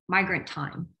captive migrant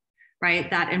time, right?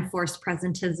 That enforced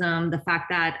presentism, the fact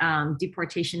that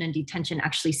deportation and detention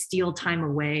actually steal time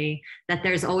away, that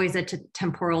there's always a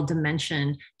temporal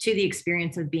dimension to the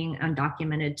experience of being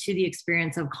undocumented, to the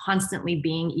experience of constantly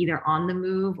being either on the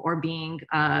move or being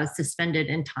suspended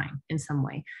in time in some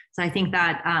way. So I think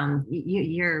that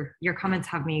your comments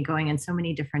have me going in so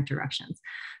many different directions.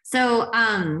 So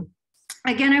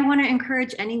again, I want to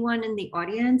encourage anyone in the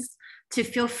audience to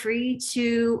feel free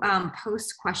to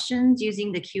post questions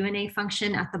using the Q&A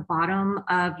function at the bottom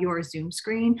of your Zoom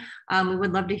screen. We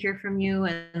would love to hear from you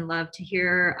and love to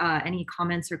hear any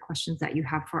comments or questions that you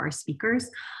have for our speakers.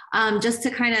 Just to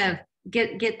kind of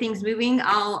get things moving,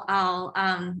 I'll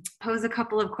pose a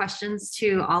couple of questions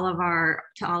to all of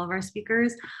our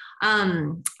speakers.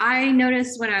 I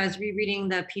noticed when I was rereading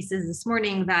the pieces this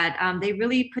morning that they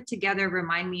really put together,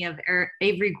 remind me of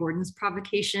Avery Gordon's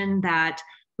provocation that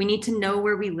we need to know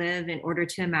where we live in order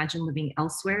to imagine living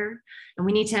elsewhere. And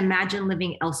we need to imagine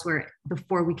living elsewhere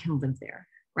before we can live there,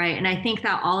 right? And I think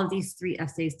that all of these three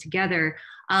essays together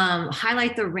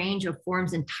highlight the range of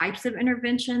forms and types of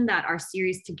intervention that our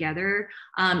series together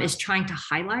is trying to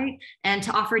highlight, and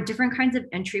to offer different kinds of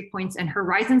entry points and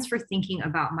horizons for thinking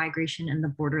about migration in the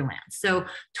borderlands. So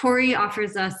Tori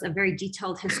offers us a very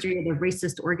detailed history of the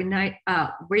racist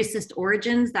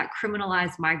origins that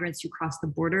criminalize migrants who cross the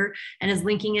border, and is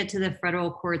linking it to the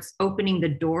federal courts opening the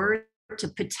door to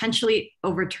potentially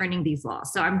overturning these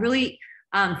laws. So I'm really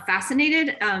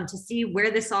fascinated to see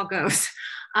where this all goes.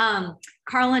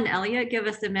 Carl and Elliot give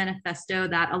us a manifesto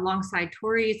that, alongside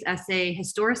Tori's essay,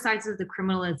 historicizes the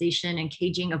criminalization and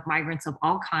caging of migrants of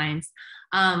all kinds,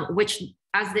 which,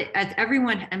 as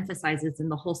everyone emphasizes in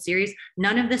the whole series,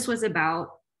 none of this was about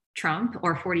Trump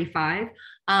or 45,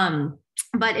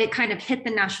 but it kind of hit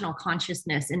the national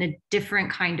consciousness in a different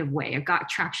kind of way. It got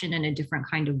traction in a different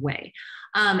kind of way.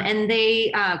 And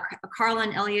Carl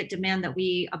and Elliot demand that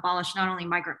we abolish not only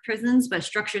migrant prisons, but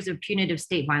structures of punitive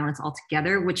state violence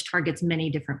altogether, which targets many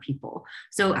different people.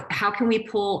 So how can we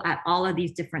pull at all of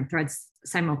these different threads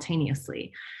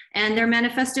simultaneously? And their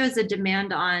manifesto is a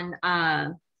demand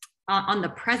on the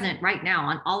present right now,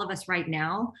 on all of us right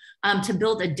now, to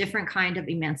build a different kind of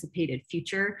emancipated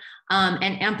future,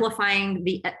 and amplifying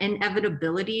the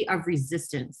inevitability of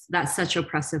resistance that such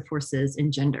oppressive forces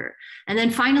engender. And then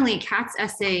finally, Kat's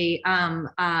essay,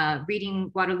 reading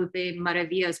Guadalupe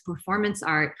Maravilla's performance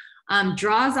art,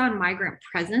 draws on migrant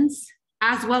presence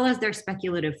as well as their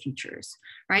speculative futures,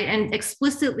 right? And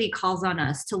explicitly calls on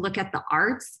us to look at the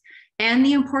arts and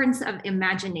the importance of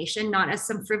imagination, not as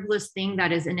some frivolous thing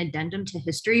that is an addendum to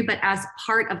history, but as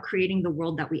part of creating the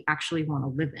world that we actually want to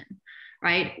live in,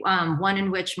 right? One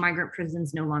in which migrant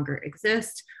prisons no longer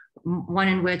exist, one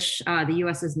in which the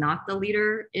US is not the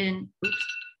leader in,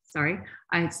 sorry,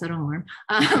 I set an alarm.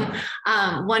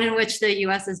 One in which the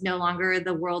US is no longer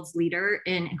the world's leader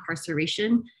in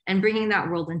incarceration, and bringing that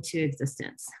world into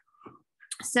existence.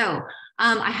 So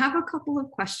I have a couple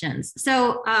of questions.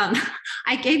 So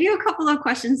I gave you a couple of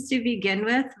questions to begin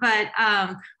with, but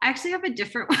I actually have a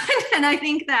different one. And I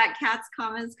think that Kat's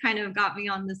comments kind of got me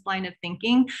on this line of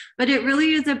thinking, but it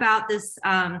really is about this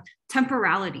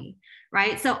temporality,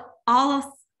 right? So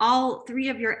all three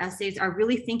of your essays are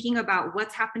really thinking about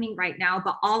what's happening right now,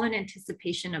 but all in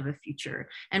anticipation of a future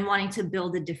and wanting to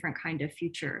build a different kind of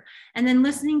future. And then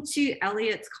listening to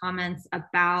Elliot's comments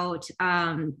about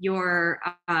your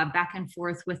back and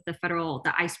forth with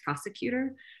the ICE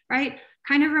prosecutor, right?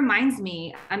 Kind of reminds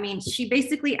me, I mean, she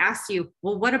basically asks you,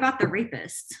 well, what about the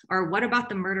rapists? Or what about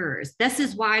the murderers? This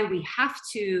is why we have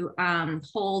to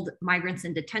hold migrants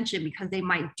in detention, because they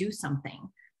might do something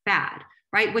bad,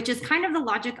 right? Which is kind of the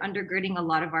logic undergirding a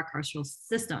lot of our carceral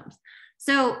systems.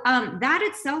 So that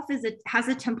itself has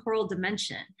a temporal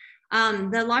dimension.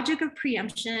 The logic of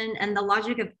preemption and the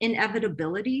logic of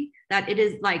inevitability, that it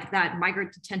is like that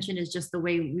migrant detention is just the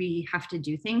way we have to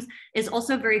do things, is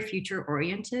also very future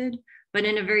oriented, but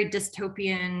in a very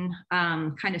dystopian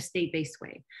kind of state-based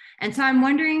way. And so I'm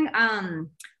wondering,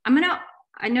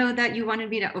 I know that you wanted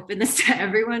me to open this to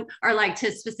everyone, or like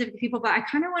to specific people, but I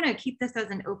kind of want to keep this as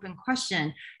an open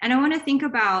question. And I want to think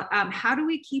about how do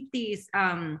we keep these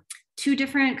two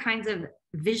different kinds of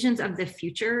visions of the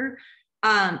future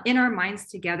in our minds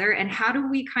together, and how do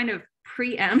we kind of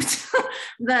preempt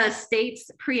the state's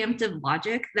preemptive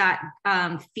logic that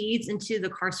feeds into the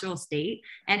carceral state,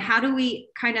 and how do we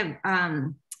kind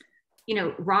of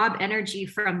rob energy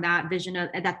from that vision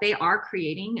that they are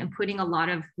creating and putting a lot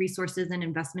of resources and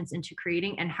investments into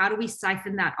creating, and how do we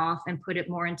siphon that off and put it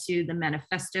more into the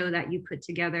manifesto that you put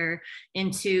together,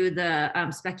 into the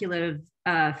speculative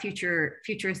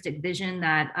futuristic vision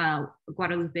that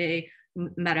Guadalupe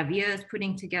Maravilla is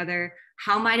putting together?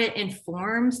 How might it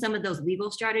inform some of those legal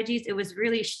strategies? It was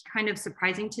really kind of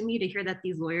surprising to me to hear that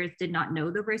these lawyers did not know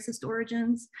the racist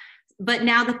origins. But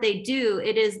now that they do,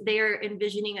 they're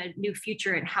envisioning a new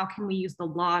future, and how can we use the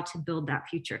law to build that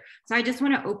future? So I just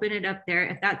want to open it up there.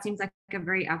 If that seems like a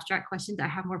very abstract question, I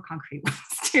have more concrete ones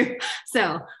too.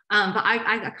 So, but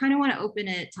I kind of want to open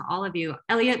it to all of you.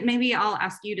 Elliot, maybe I'll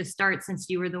ask you to start, since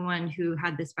you were the one who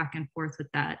had this back and forth with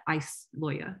that ICE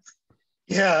lawyer.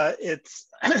 Yeah,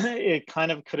 it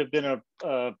kind of could have been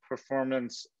a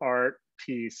performance art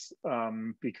piece,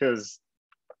 because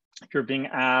you're being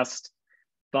asked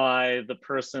by the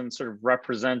person sort of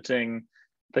representing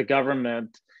the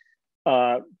government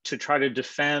to try to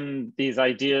defend these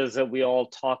ideas that we all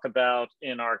talk about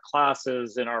in our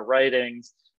classes, in our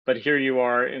writings, but here you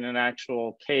are in an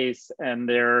actual case, and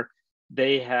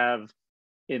they have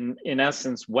in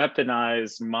essence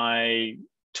weaponized my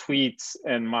tweets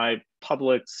and my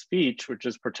public speech, which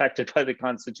is protected by the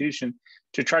Constitution,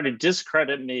 to try to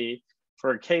discredit me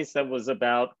for a case that was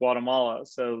about Guatemala.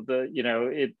 So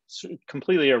it's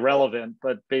completely irrelevant,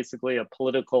 but basically a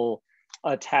political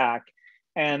attack.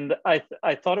 And I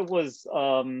thought it was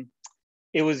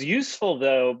useful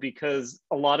though, because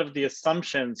a lot of the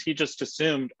assumptions, he just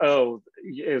assumed,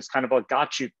 it was kind of a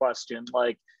got you question,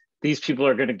 like these people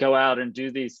are going to go out and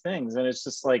do these things. And it's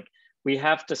just like, we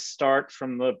have to start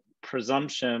from the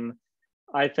presumption,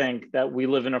 I think, that we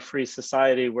live in a free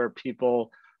society where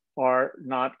people are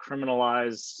not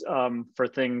criminalized for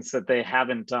things that they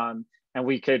haven't done. And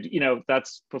we could,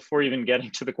 that's before even getting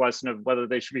to the question of whether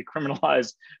they should be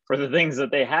criminalized for the things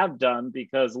that they have done,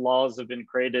 because laws have been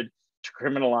created to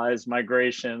criminalize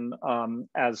migration,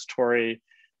 as Tori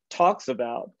talks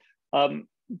about.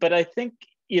 But I think,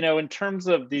 in terms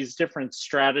of these different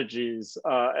strategies,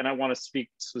 and I want to speak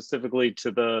specifically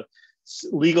to the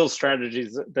legal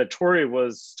strategies that Tori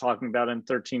was talking about in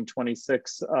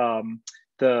 1326,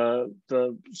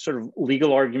 the sort of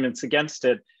legal arguments against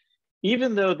it,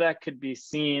 even though that could be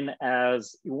seen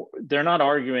as, they're not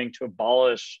arguing to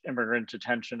abolish immigrant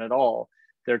detention at all.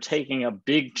 They're taking a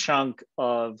big chunk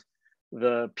of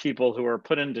the people who are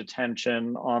put in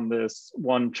detention on this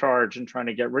one charge and trying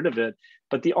to get rid of it.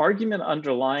 But the argument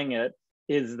underlying it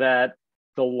is that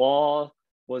the law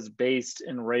was based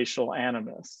in racial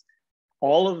animus.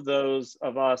 All of those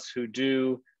of us who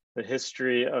do the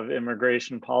history of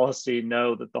immigration policy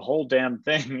know that the whole damn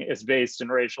thing is based in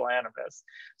racial animus.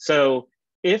 So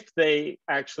if they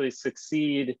actually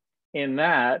succeed in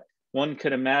that, one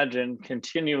could imagine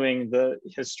continuing the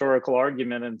historical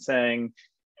argument and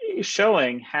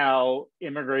showing how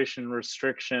immigration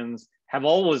restrictions have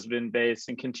always been based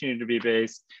and continue to be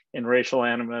based in racial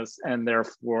animus, and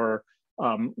therefore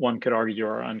one could argue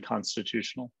are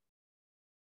unconstitutional.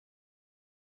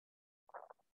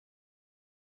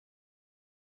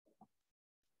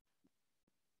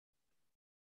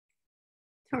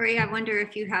 Tori, I wonder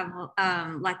if you have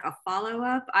like a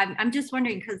follow-up. I'm just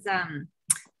wondering, because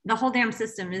the whole damn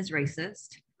system is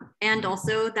racist, and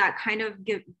also that kind of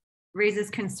raises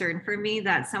concern for me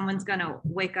that someone's going to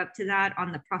wake up to that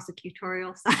on the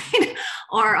prosecutorial side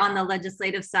or on the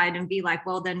legislative side and be like,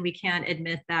 well, then we can't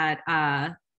admit that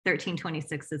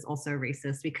 1326 is also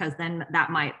racist, because then that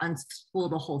might unspool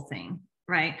the whole thing.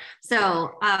 Right.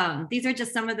 So these are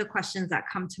just some of the questions that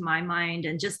come to my mind,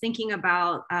 and just thinking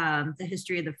about the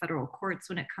history of the federal courts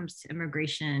when it comes to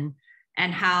immigration,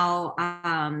 and how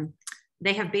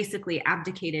they have basically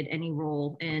abdicated any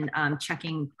role in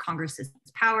checking Congress's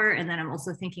power. And then I'm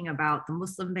also thinking about the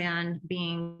Muslim ban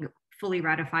being fully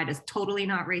ratified as totally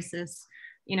not racist.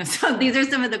 So these are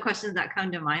some of the questions that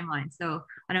come to my mind. So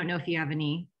I don't know if you have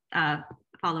any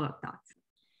follow-up thoughts.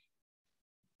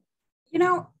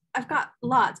 I've got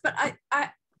lots, but I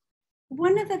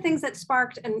one of the things that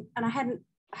sparked, and I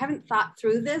haven't thought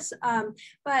through this,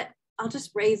 but I'll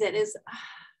just raise it, is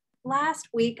last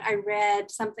week I read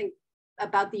something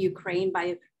about the Ukraine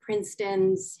by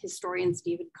Princeton's historian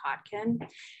Stephen Kotkin,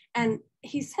 and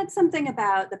he said something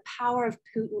about the power of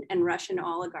Putin and Russian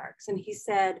oligarchs, and he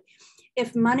said,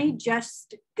 if money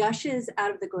just gushes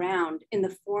out of the ground in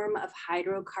the form of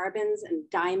hydrocarbons and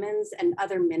diamonds and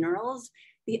other minerals,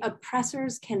 the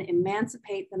oppressors can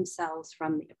emancipate themselves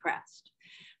from the oppressed.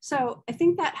 So I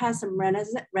think that has some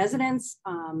resonance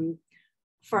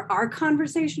for our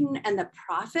conversation and the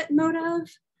profit motive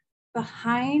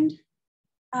behind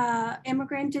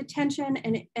immigrant detention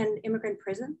and immigrant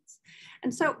prisons.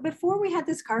 And so before we had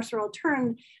this carceral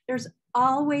turn, there's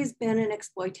always been an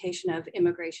exploitation of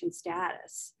immigration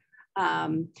status.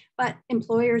 But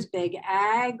employers, big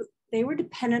ag, they were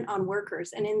dependent on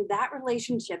workers. And in that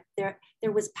relationship, there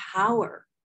was power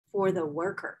for the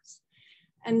workers.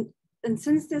 And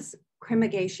since this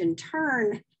crimmigration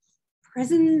turn,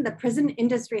 the prison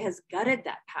industry has gutted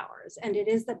that powers, and it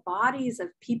is the bodies of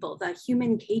people, the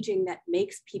human caging, that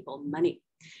makes people money.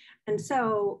 And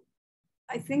so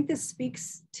I think this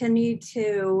speaks to need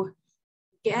to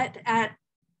get at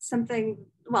something,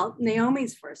 well,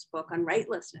 Naomi's first book on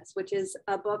rightlessness, which is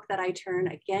a book that I turn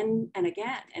again and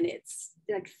again. And it's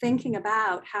like thinking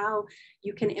about how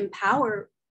you can empower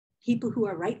people who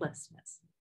are rightless.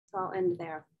 So I'll end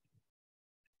there.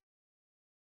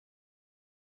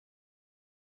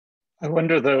 I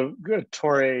wonder though,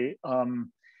 Tori,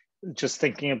 just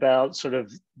thinking about sort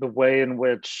of the way in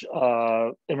which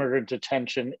immigrant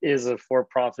detention is a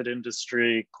for-profit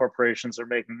industry, corporations are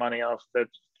making money off of it,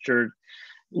 sure,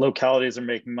 localities are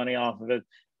making money off of it,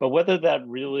 but whether that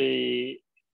really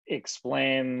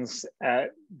explains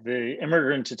the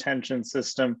immigrant detention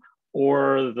system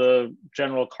or the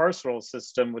general carceral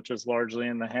system, which is largely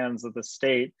in the hands of the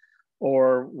state,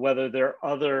 or whether there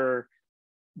are other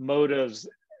motives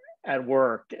at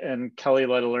work. And Kelly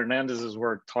Lytle Hernandez's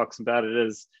work talks about it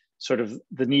as sort of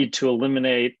the need to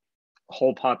eliminate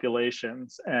whole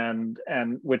populations, and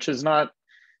which is not,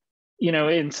 you know,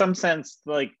 in some sense,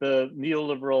 like the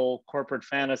neoliberal corporate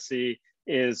fantasy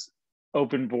is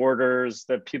open borders,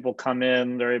 that people come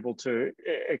in, they're able to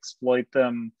exploit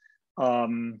them.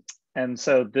 And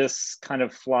so this kind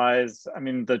of flies, I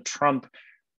mean, the Trump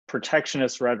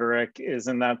protectionist rhetoric is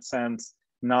in that sense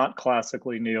not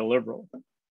classically neoliberal.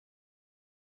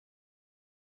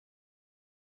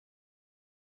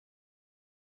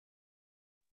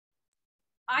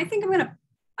 I think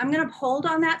I'm gonna hold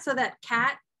on that so that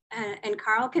Kat and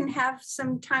Carl can have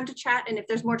some time to chat. And if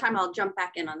there's more time, I'll jump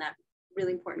back in on that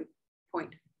really important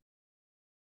point.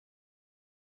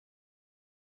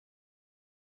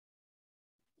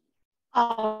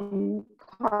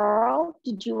 Carl,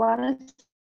 did you want to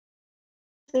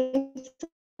say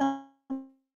something?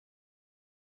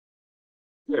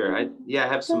 Sure. I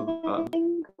have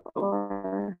some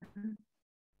or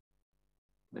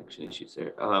connection issues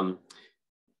there.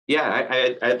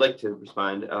 Yeah, I'd like to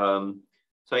respond.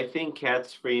 So I think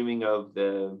Kat's framing of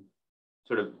the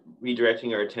sort of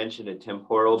redirecting our attention to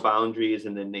temporal boundaries,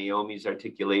 and then Naomi's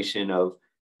articulation of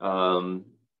a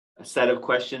set of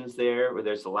questions there, where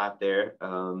there's a lot there.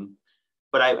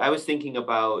 But I was thinking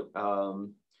about,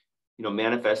 you know,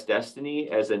 manifest destiny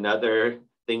as another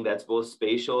thing that's both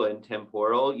spatial and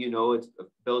temporal. You know, it's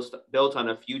built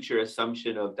on a future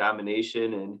assumption of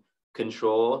domination and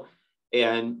control,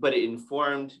 but it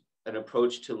informed an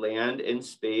approach to land and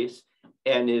space,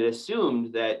 and it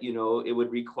assumed that, you know, it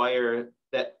would require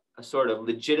that a sort of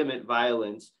legitimate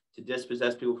violence to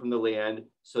dispossess people from the land,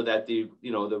 so that the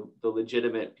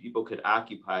legitimate people could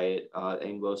occupy it,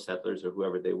 Anglo settlers or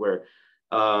whoever they were.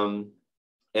 And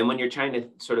when you're trying to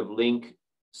sort of link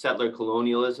settler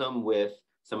colonialism with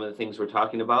some of the things we're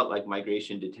talking about, like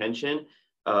migration detention,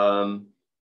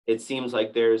 it seems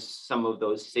like there's some of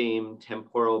those same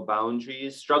temporal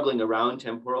boundaries, struggling around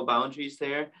temporal boundaries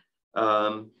there.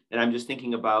 And I'm just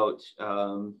thinking about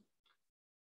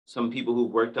some people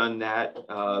who've worked on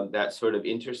that sort of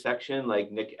intersection,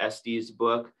 like Nick Estes'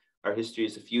 book, Our History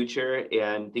is the Future,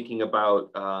 and thinking about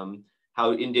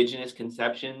how indigenous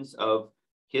conceptions of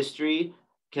history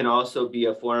can also be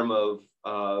a form of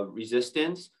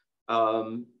resistance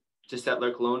to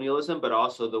settler colonialism, but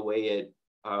also the way it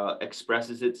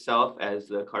expresses itself as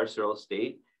the carceral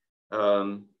state.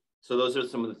 So those are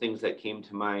some of the things that came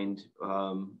to mind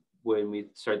when we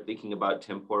start thinking about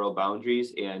temporal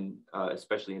boundaries, and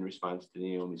especially in response to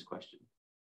Naomi's question.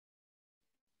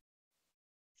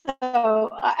 So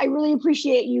I really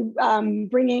appreciate you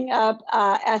bringing up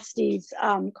Estes,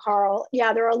 Carl.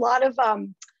 Yeah, there are a lot of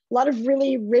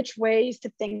really rich ways to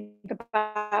think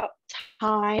about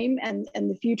time and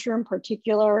the future in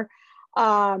particular.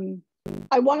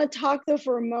 I want to talk though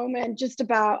for a moment just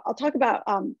about, I'll talk about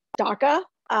DACA.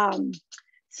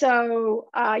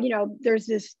 You know, there's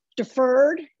this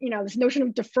deferred, you know, this notion of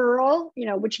deferral, you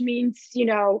know, which means, you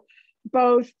know,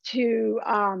 both to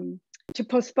to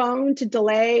postpone, to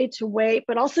delay, to wait,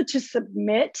 but also to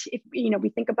submit. If we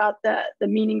think about the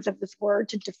meanings of this word,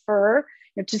 to defer,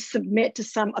 to submit to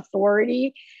some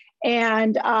authority.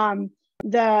 And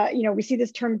we see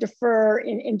this term defer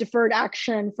in deferred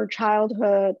action for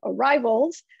childhood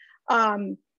arrivals.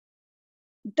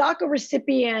 DACA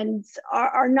recipients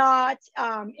are not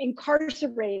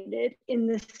incarcerated in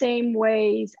the same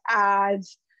ways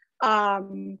as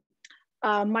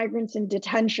migrants in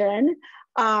detention.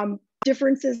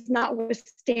 Differences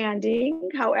notwithstanding,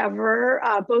 however,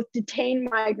 both detained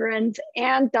migrants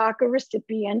and DACA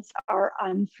recipients are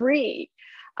unfree.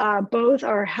 Both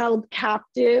are held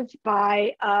captive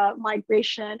by a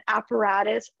migration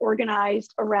apparatus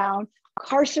organized around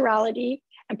carcerality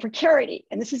and precarity.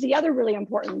 And this is the other really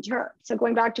important term. So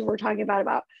going back to what we're talking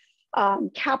about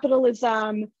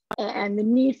capitalism and the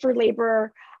need for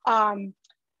labor,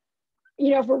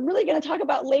 if we're really going to talk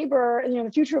about labor, the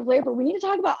future of labor, we need to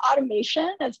talk about automation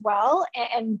as well.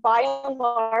 And by and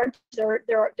large,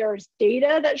 there's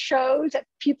data that shows that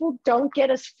people don't get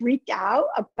as freaked out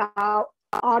about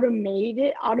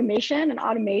automation and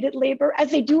automated labor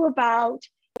as they do about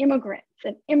immigrants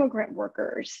and immigrant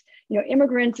workers.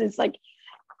 Immigrants is like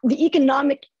the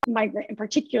economic migrant in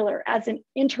particular as an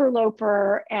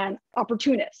interloper and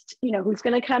opportunist, who's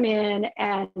going to come in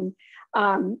and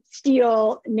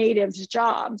steal natives'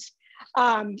 jobs.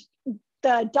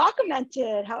 The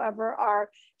documented, however, are,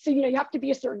 so, you have to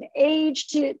be a certain age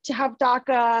to have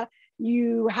DACA.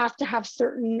 You have to have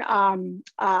certain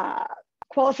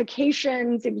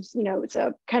qualifications. It's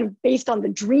a kind of based on the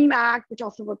DREAM Act, which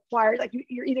also requires, like,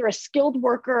 you're either a skilled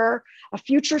worker, a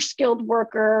future skilled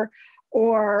worker,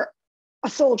 or a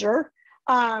soldier.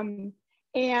 The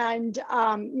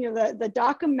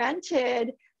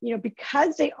documented,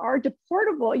 because they are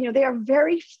deportable, they are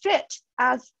very fit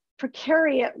as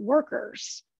precariat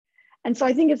workers. And so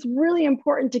I think it's really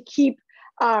important to keep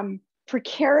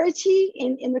precarity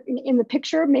in the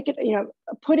picture, make it,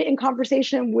 put it in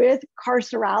conversation with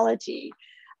carcerality,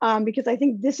 because I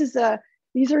think these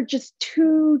are just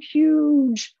two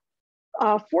huge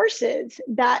forces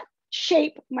that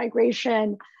shape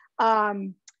migration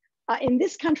in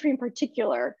this country in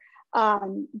particular.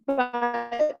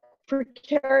 But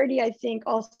precarity, I think,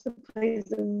 also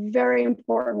plays a very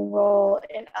important role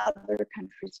in other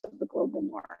countries of the global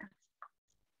north.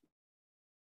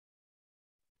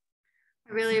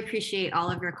 I really appreciate all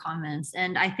of your comments.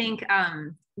 And I think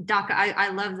DACA, I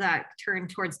love that turn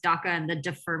towards DACA and the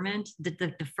deferment, the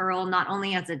deferral, not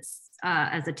only as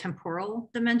as a temporal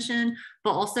dimension,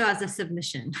 but also as a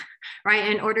submission,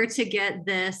 right? In order to get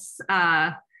this,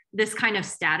 this kind of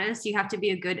status, you have to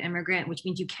be a good immigrant, which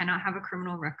means you cannot have a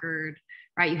criminal record,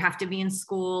 right? You have to be in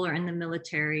school or in the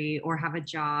military or have a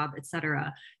job, et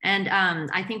cetera. And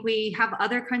I think we have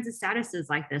other kinds of statuses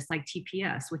like this, like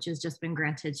TPS, which has just been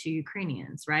granted to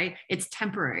Ukrainians, right? It's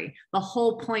temporary. The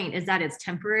whole point is that it's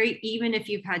temporary, even if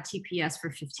you've had TPS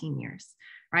for 15 years,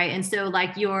 right? And so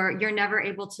like you're never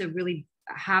able to really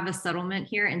have a settlement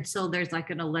here until there's like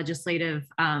a legislative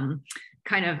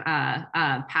kind of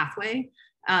pathway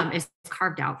is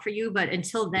carved out for you. But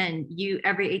until then,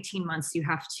 every 18 months, you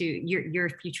have to, your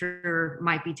future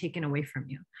might be taken away from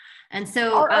you. And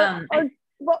so,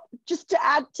 well, just to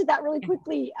add to that really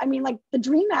quickly, I mean, like the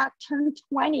DREAM Act turned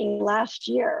 20 last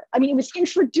year. I mean, it was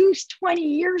introduced 20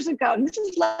 years ago. And this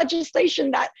is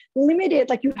legislation that limited,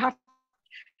 like you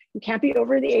can't be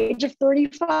over the age of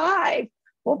 35.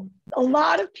 Well, a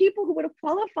lot of people who would have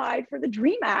qualified for the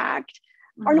DREAM Act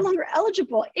are no longer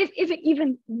eligible if it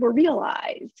even were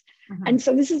realized. And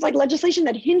so this is like legislation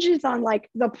that hinges on like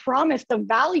the promise, the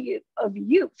value of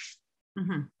youth.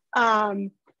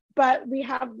 But we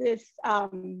have this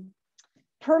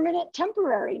permanent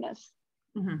temporariness.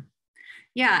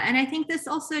 Yeah, and I think this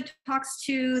also talks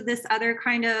to this other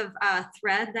kind of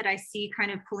thread that I see kind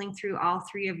of pulling through all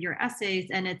three of your essays,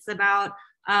 and it's about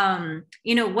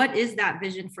you know, what is that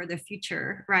vision for the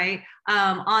future, right?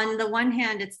 On the one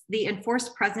hand, it's the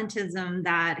enforced presentism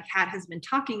that Kat has been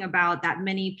talking about, that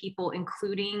many people,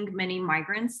 including many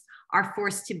migrants, are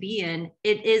forced to be in.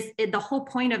 The whole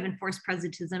point of enforced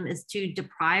presentism is to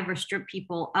deprive or strip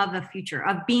people of a future,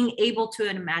 of being able to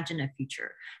imagine a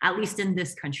future, at least in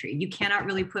this country. You cannot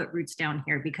really put roots down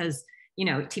here because, you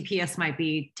know, TPS might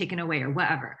be taken away or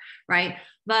whatever, right?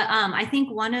 But I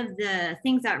think one of the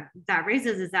things that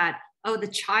raises is that, oh, the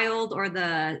child or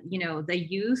the, you know, the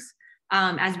youth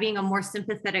as being a more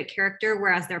sympathetic character,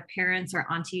 whereas their parents or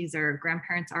aunties or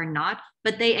grandparents are not,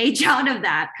 but they age out of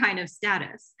that kind of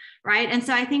status, right? And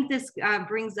so I think this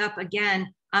brings up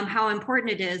again how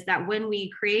important it is that when we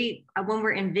create, when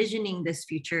we're envisioning this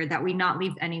future, that we not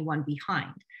leave anyone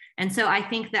behind. And so I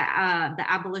think that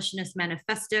the Abolitionist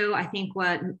Manifesto, I think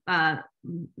what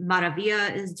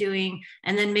Maravilla is doing,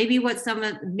 and then maybe what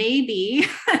maybe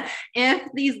if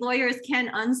these lawyers can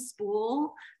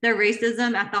unspool the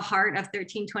racism at the heart of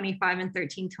 1325 and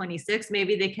 1326,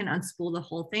 maybe they can unspool the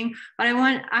whole thing. But I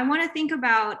want to think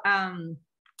about,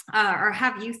 or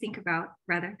have you think about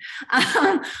rather,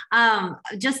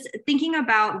 just thinking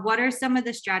about what are some of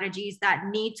the strategies that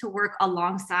need to work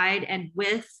alongside and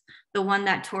with the one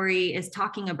that Tori is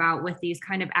talking about with these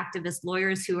kind of activist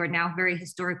lawyers who are now very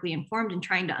historically informed and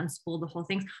trying to unspool the whole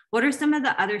things. What are some of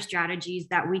the other strategies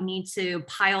that we need to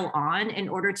pile on in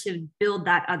order to build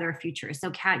that other future?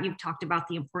 So Kat, you've talked about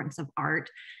the importance of art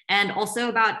and also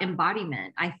about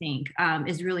embodiment, I think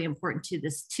is really important to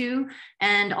this too.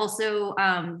 And also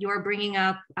you're bringing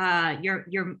up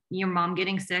your mom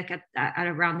getting sick at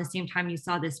around the same time you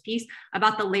saw this piece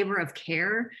about the labor of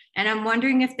care. And I'm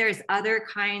wondering if there's other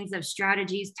kinds of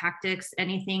strategies, tactics,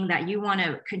 anything that you want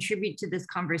to contribute to this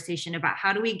conversation about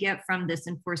how do we get from this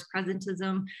enforced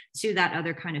presentism to that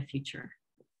other kind of future?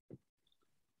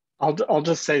 I'll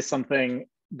just say something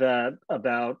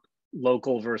about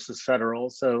local versus federal.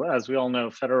 So as we all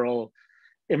know, federal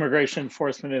immigration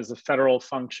enforcement is a federal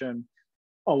function.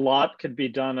 A lot could be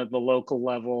done at the local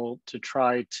level to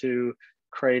try to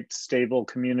create stable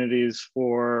communities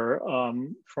for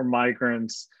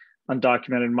migrants,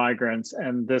 undocumented migrants.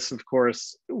 And this, of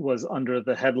course, was under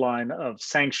the headline of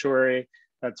sanctuary.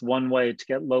 That's one way to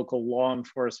get local law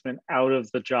enforcement out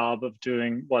of the job of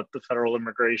doing what the federal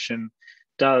immigration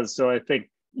does. So I think,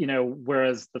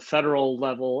 whereas the federal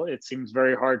level, it seems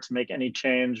very hard to make any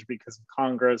change because of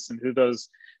Congress and who those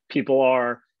people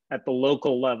are. At the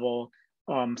local level,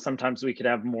 sometimes we could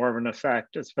have more of an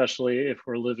effect, especially if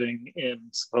we're living in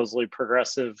supposedly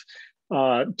progressive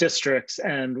districts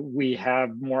and we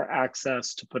have more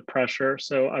access to put pressure.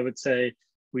 So I would say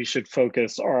we should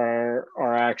focus our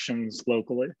actions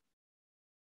locally.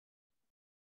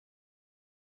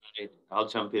 I'll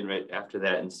jump in right after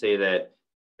that and say that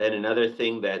another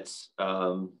thing that's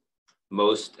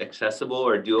most accessible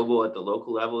or doable at the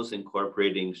local level is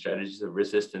incorporating strategies of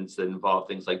resistance that involve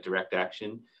things like direct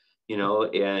action,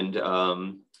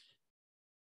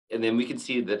 and then we can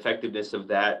see the effectiveness of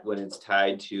that when it's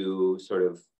tied to sort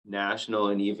of national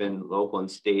and even local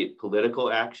and state political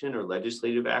action or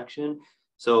legislative action.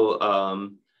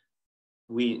 So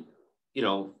we,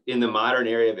 in the modern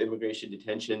area of immigration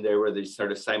detention, there were these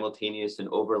sort of simultaneous and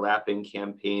overlapping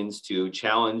campaigns to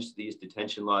challenge these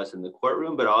detention laws in the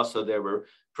courtroom, but also there were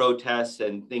protests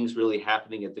and things really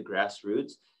happening at the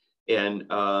grassroots.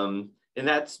 And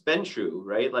that's been true,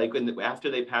 right? Like after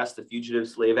they passed the Fugitive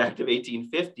Slave Act of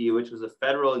 1850, which was a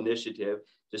federal initiative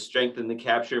to strengthen the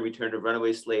capture and return of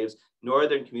runaway slaves,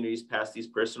 northern communities passed these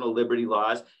personal liberty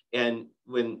laws. And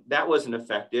when that wasn't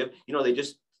effective, they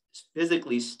just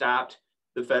physically stopped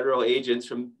the federal agents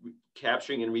from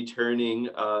capturing and returning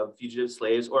fugitive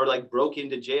slaves, or like broke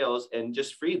into jails and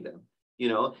just freed them,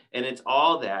 and it's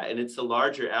all that. And it's a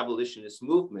larger abolitionist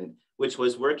movement, which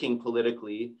was working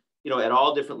politically, at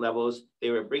all different levels.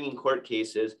 They were bringing court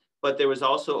cases, but there was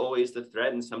also always the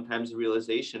threat and sometimes the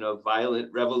realization of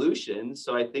violent revolution.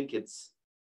 So I think it's,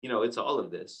 it's all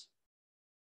of this.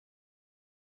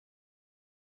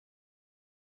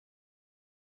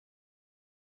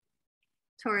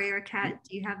 Tori or Kat,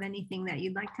 do you have anything that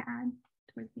you'd like to add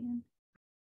towards the end?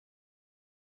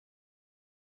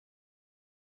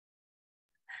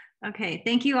 Okay,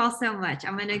 thank you all so much.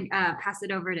 I'm going to pass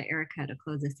it over to Erica to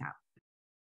close this out.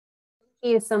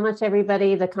 Thank you so much,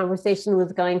 everybody. The conversation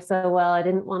was going so well. I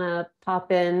didn't want to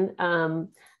pop in,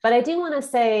 but I do want to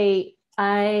say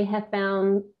I have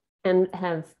found and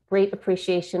have great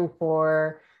appreciation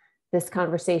for this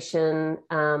conversation,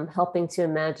 helping to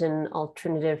imagine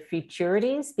alternative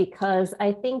futurities, because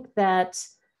I think that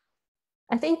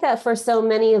for so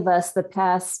many of us, the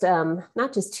past,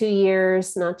 not just 2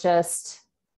 years, not just,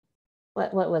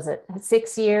 what was it,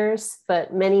 6 years,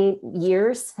 but many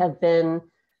years have been,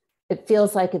 it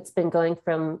feels like it's been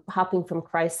hopping from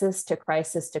crisis to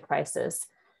crisis to crisis.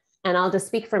 And I'll just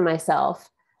speak for myself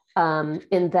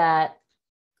in that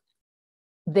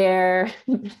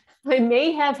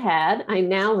I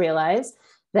now realize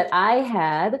that I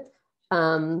had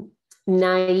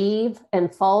naive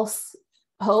and false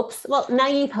hopes. Well,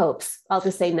 naive hopes, I'll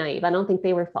just say naive. I don't think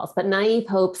they were false, but naive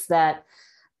hopes that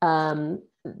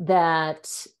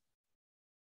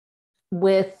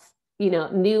with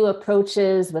new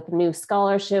approaches, with new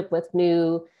scholarship, with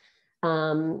new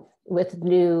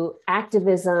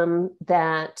activism,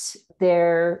 that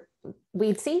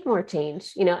we'd see more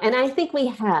change, and I think we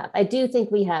have. I do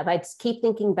think we have. I just keep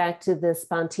thinking back to the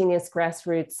spontaneous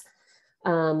grassroots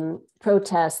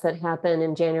protests that happened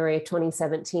in January of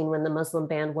 2017 when the Muslim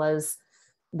ban was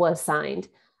signed.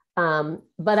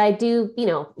 But I do,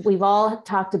 we've all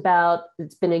talked about,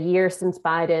 it's been a year since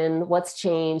Biden, what's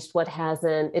changed, what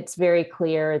hasn't. It's very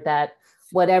clear that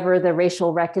whatever the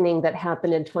racial reckoning that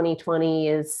happened in 2020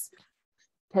 has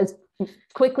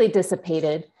quickly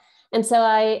dissipated. And so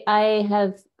I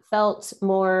have felt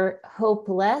more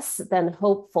hopeless than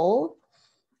hopeful.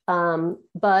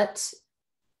 But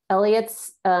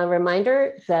Elliot's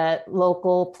reminder that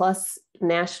local plus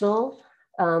national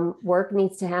work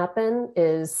needs to happen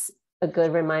is a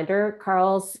good reminder.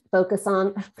 Carl's focus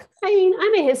on,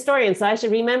 I'm a historian, so I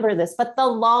should remember this, but the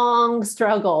long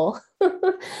struggle,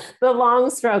 the long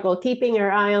struggle, keeping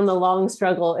your eye on the long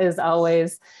struggle is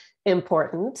always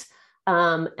important.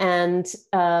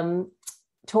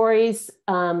 Tori's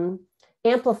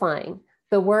amplifying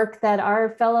the work that our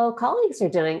fellow colleagues are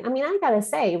doing. I mean, I gotta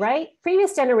say, right?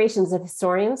 Previous generations of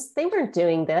historians, they weren't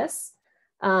doing this.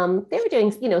 They were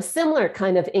doing, similar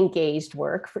kind of engaged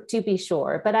work, to be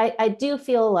sure. But I do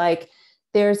feel like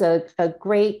there's a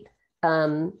great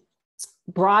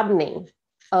broadening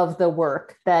of the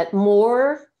work that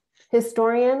more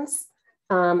historians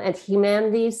and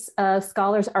humanities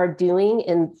scholars are doing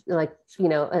in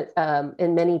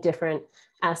in many different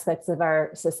aspects of our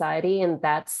society, and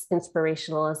that's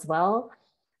inspirational as well.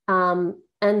 And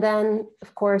then,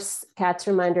 of course, Kat's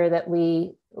reminder that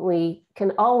we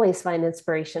can always find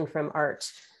inspiration from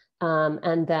art,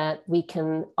 and that we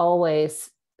can always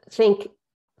think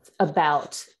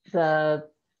about the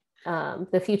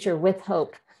future with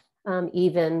hope,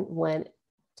 even when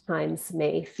times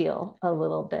may feel a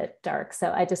little bit dark.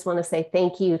 So I just want to say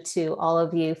thank you to all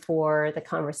of you for the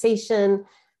conversation,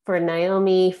 for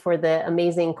Naomi, for the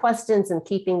amazing questions and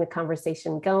keeping the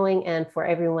conversation going, and for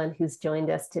everyone who's joined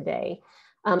us today.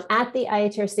 At the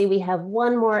IHRC, we have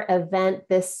one more event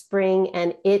this spring,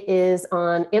 and it is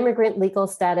on immigrant legal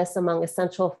status among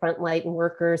essential frontline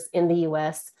workers in the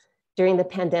US during the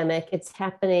pandemic. It's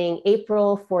happening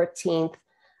April 14th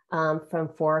from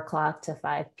 4 o'clock to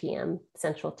 5 p.m.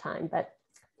 Central Time. But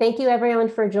thank you everyone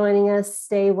for joining us.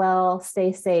 Stay well,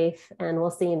 stay safe, and we'll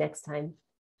see you next time.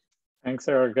 Thanks,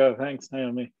 Erica. Thanks,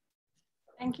 Naomi.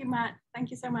 Thank you, Matt.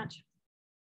 Thank you so much.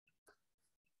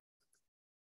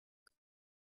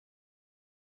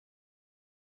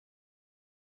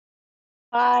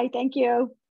 Bye, thank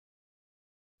you.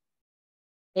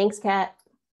 Thanks, Kat.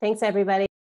 Thanks, everybody.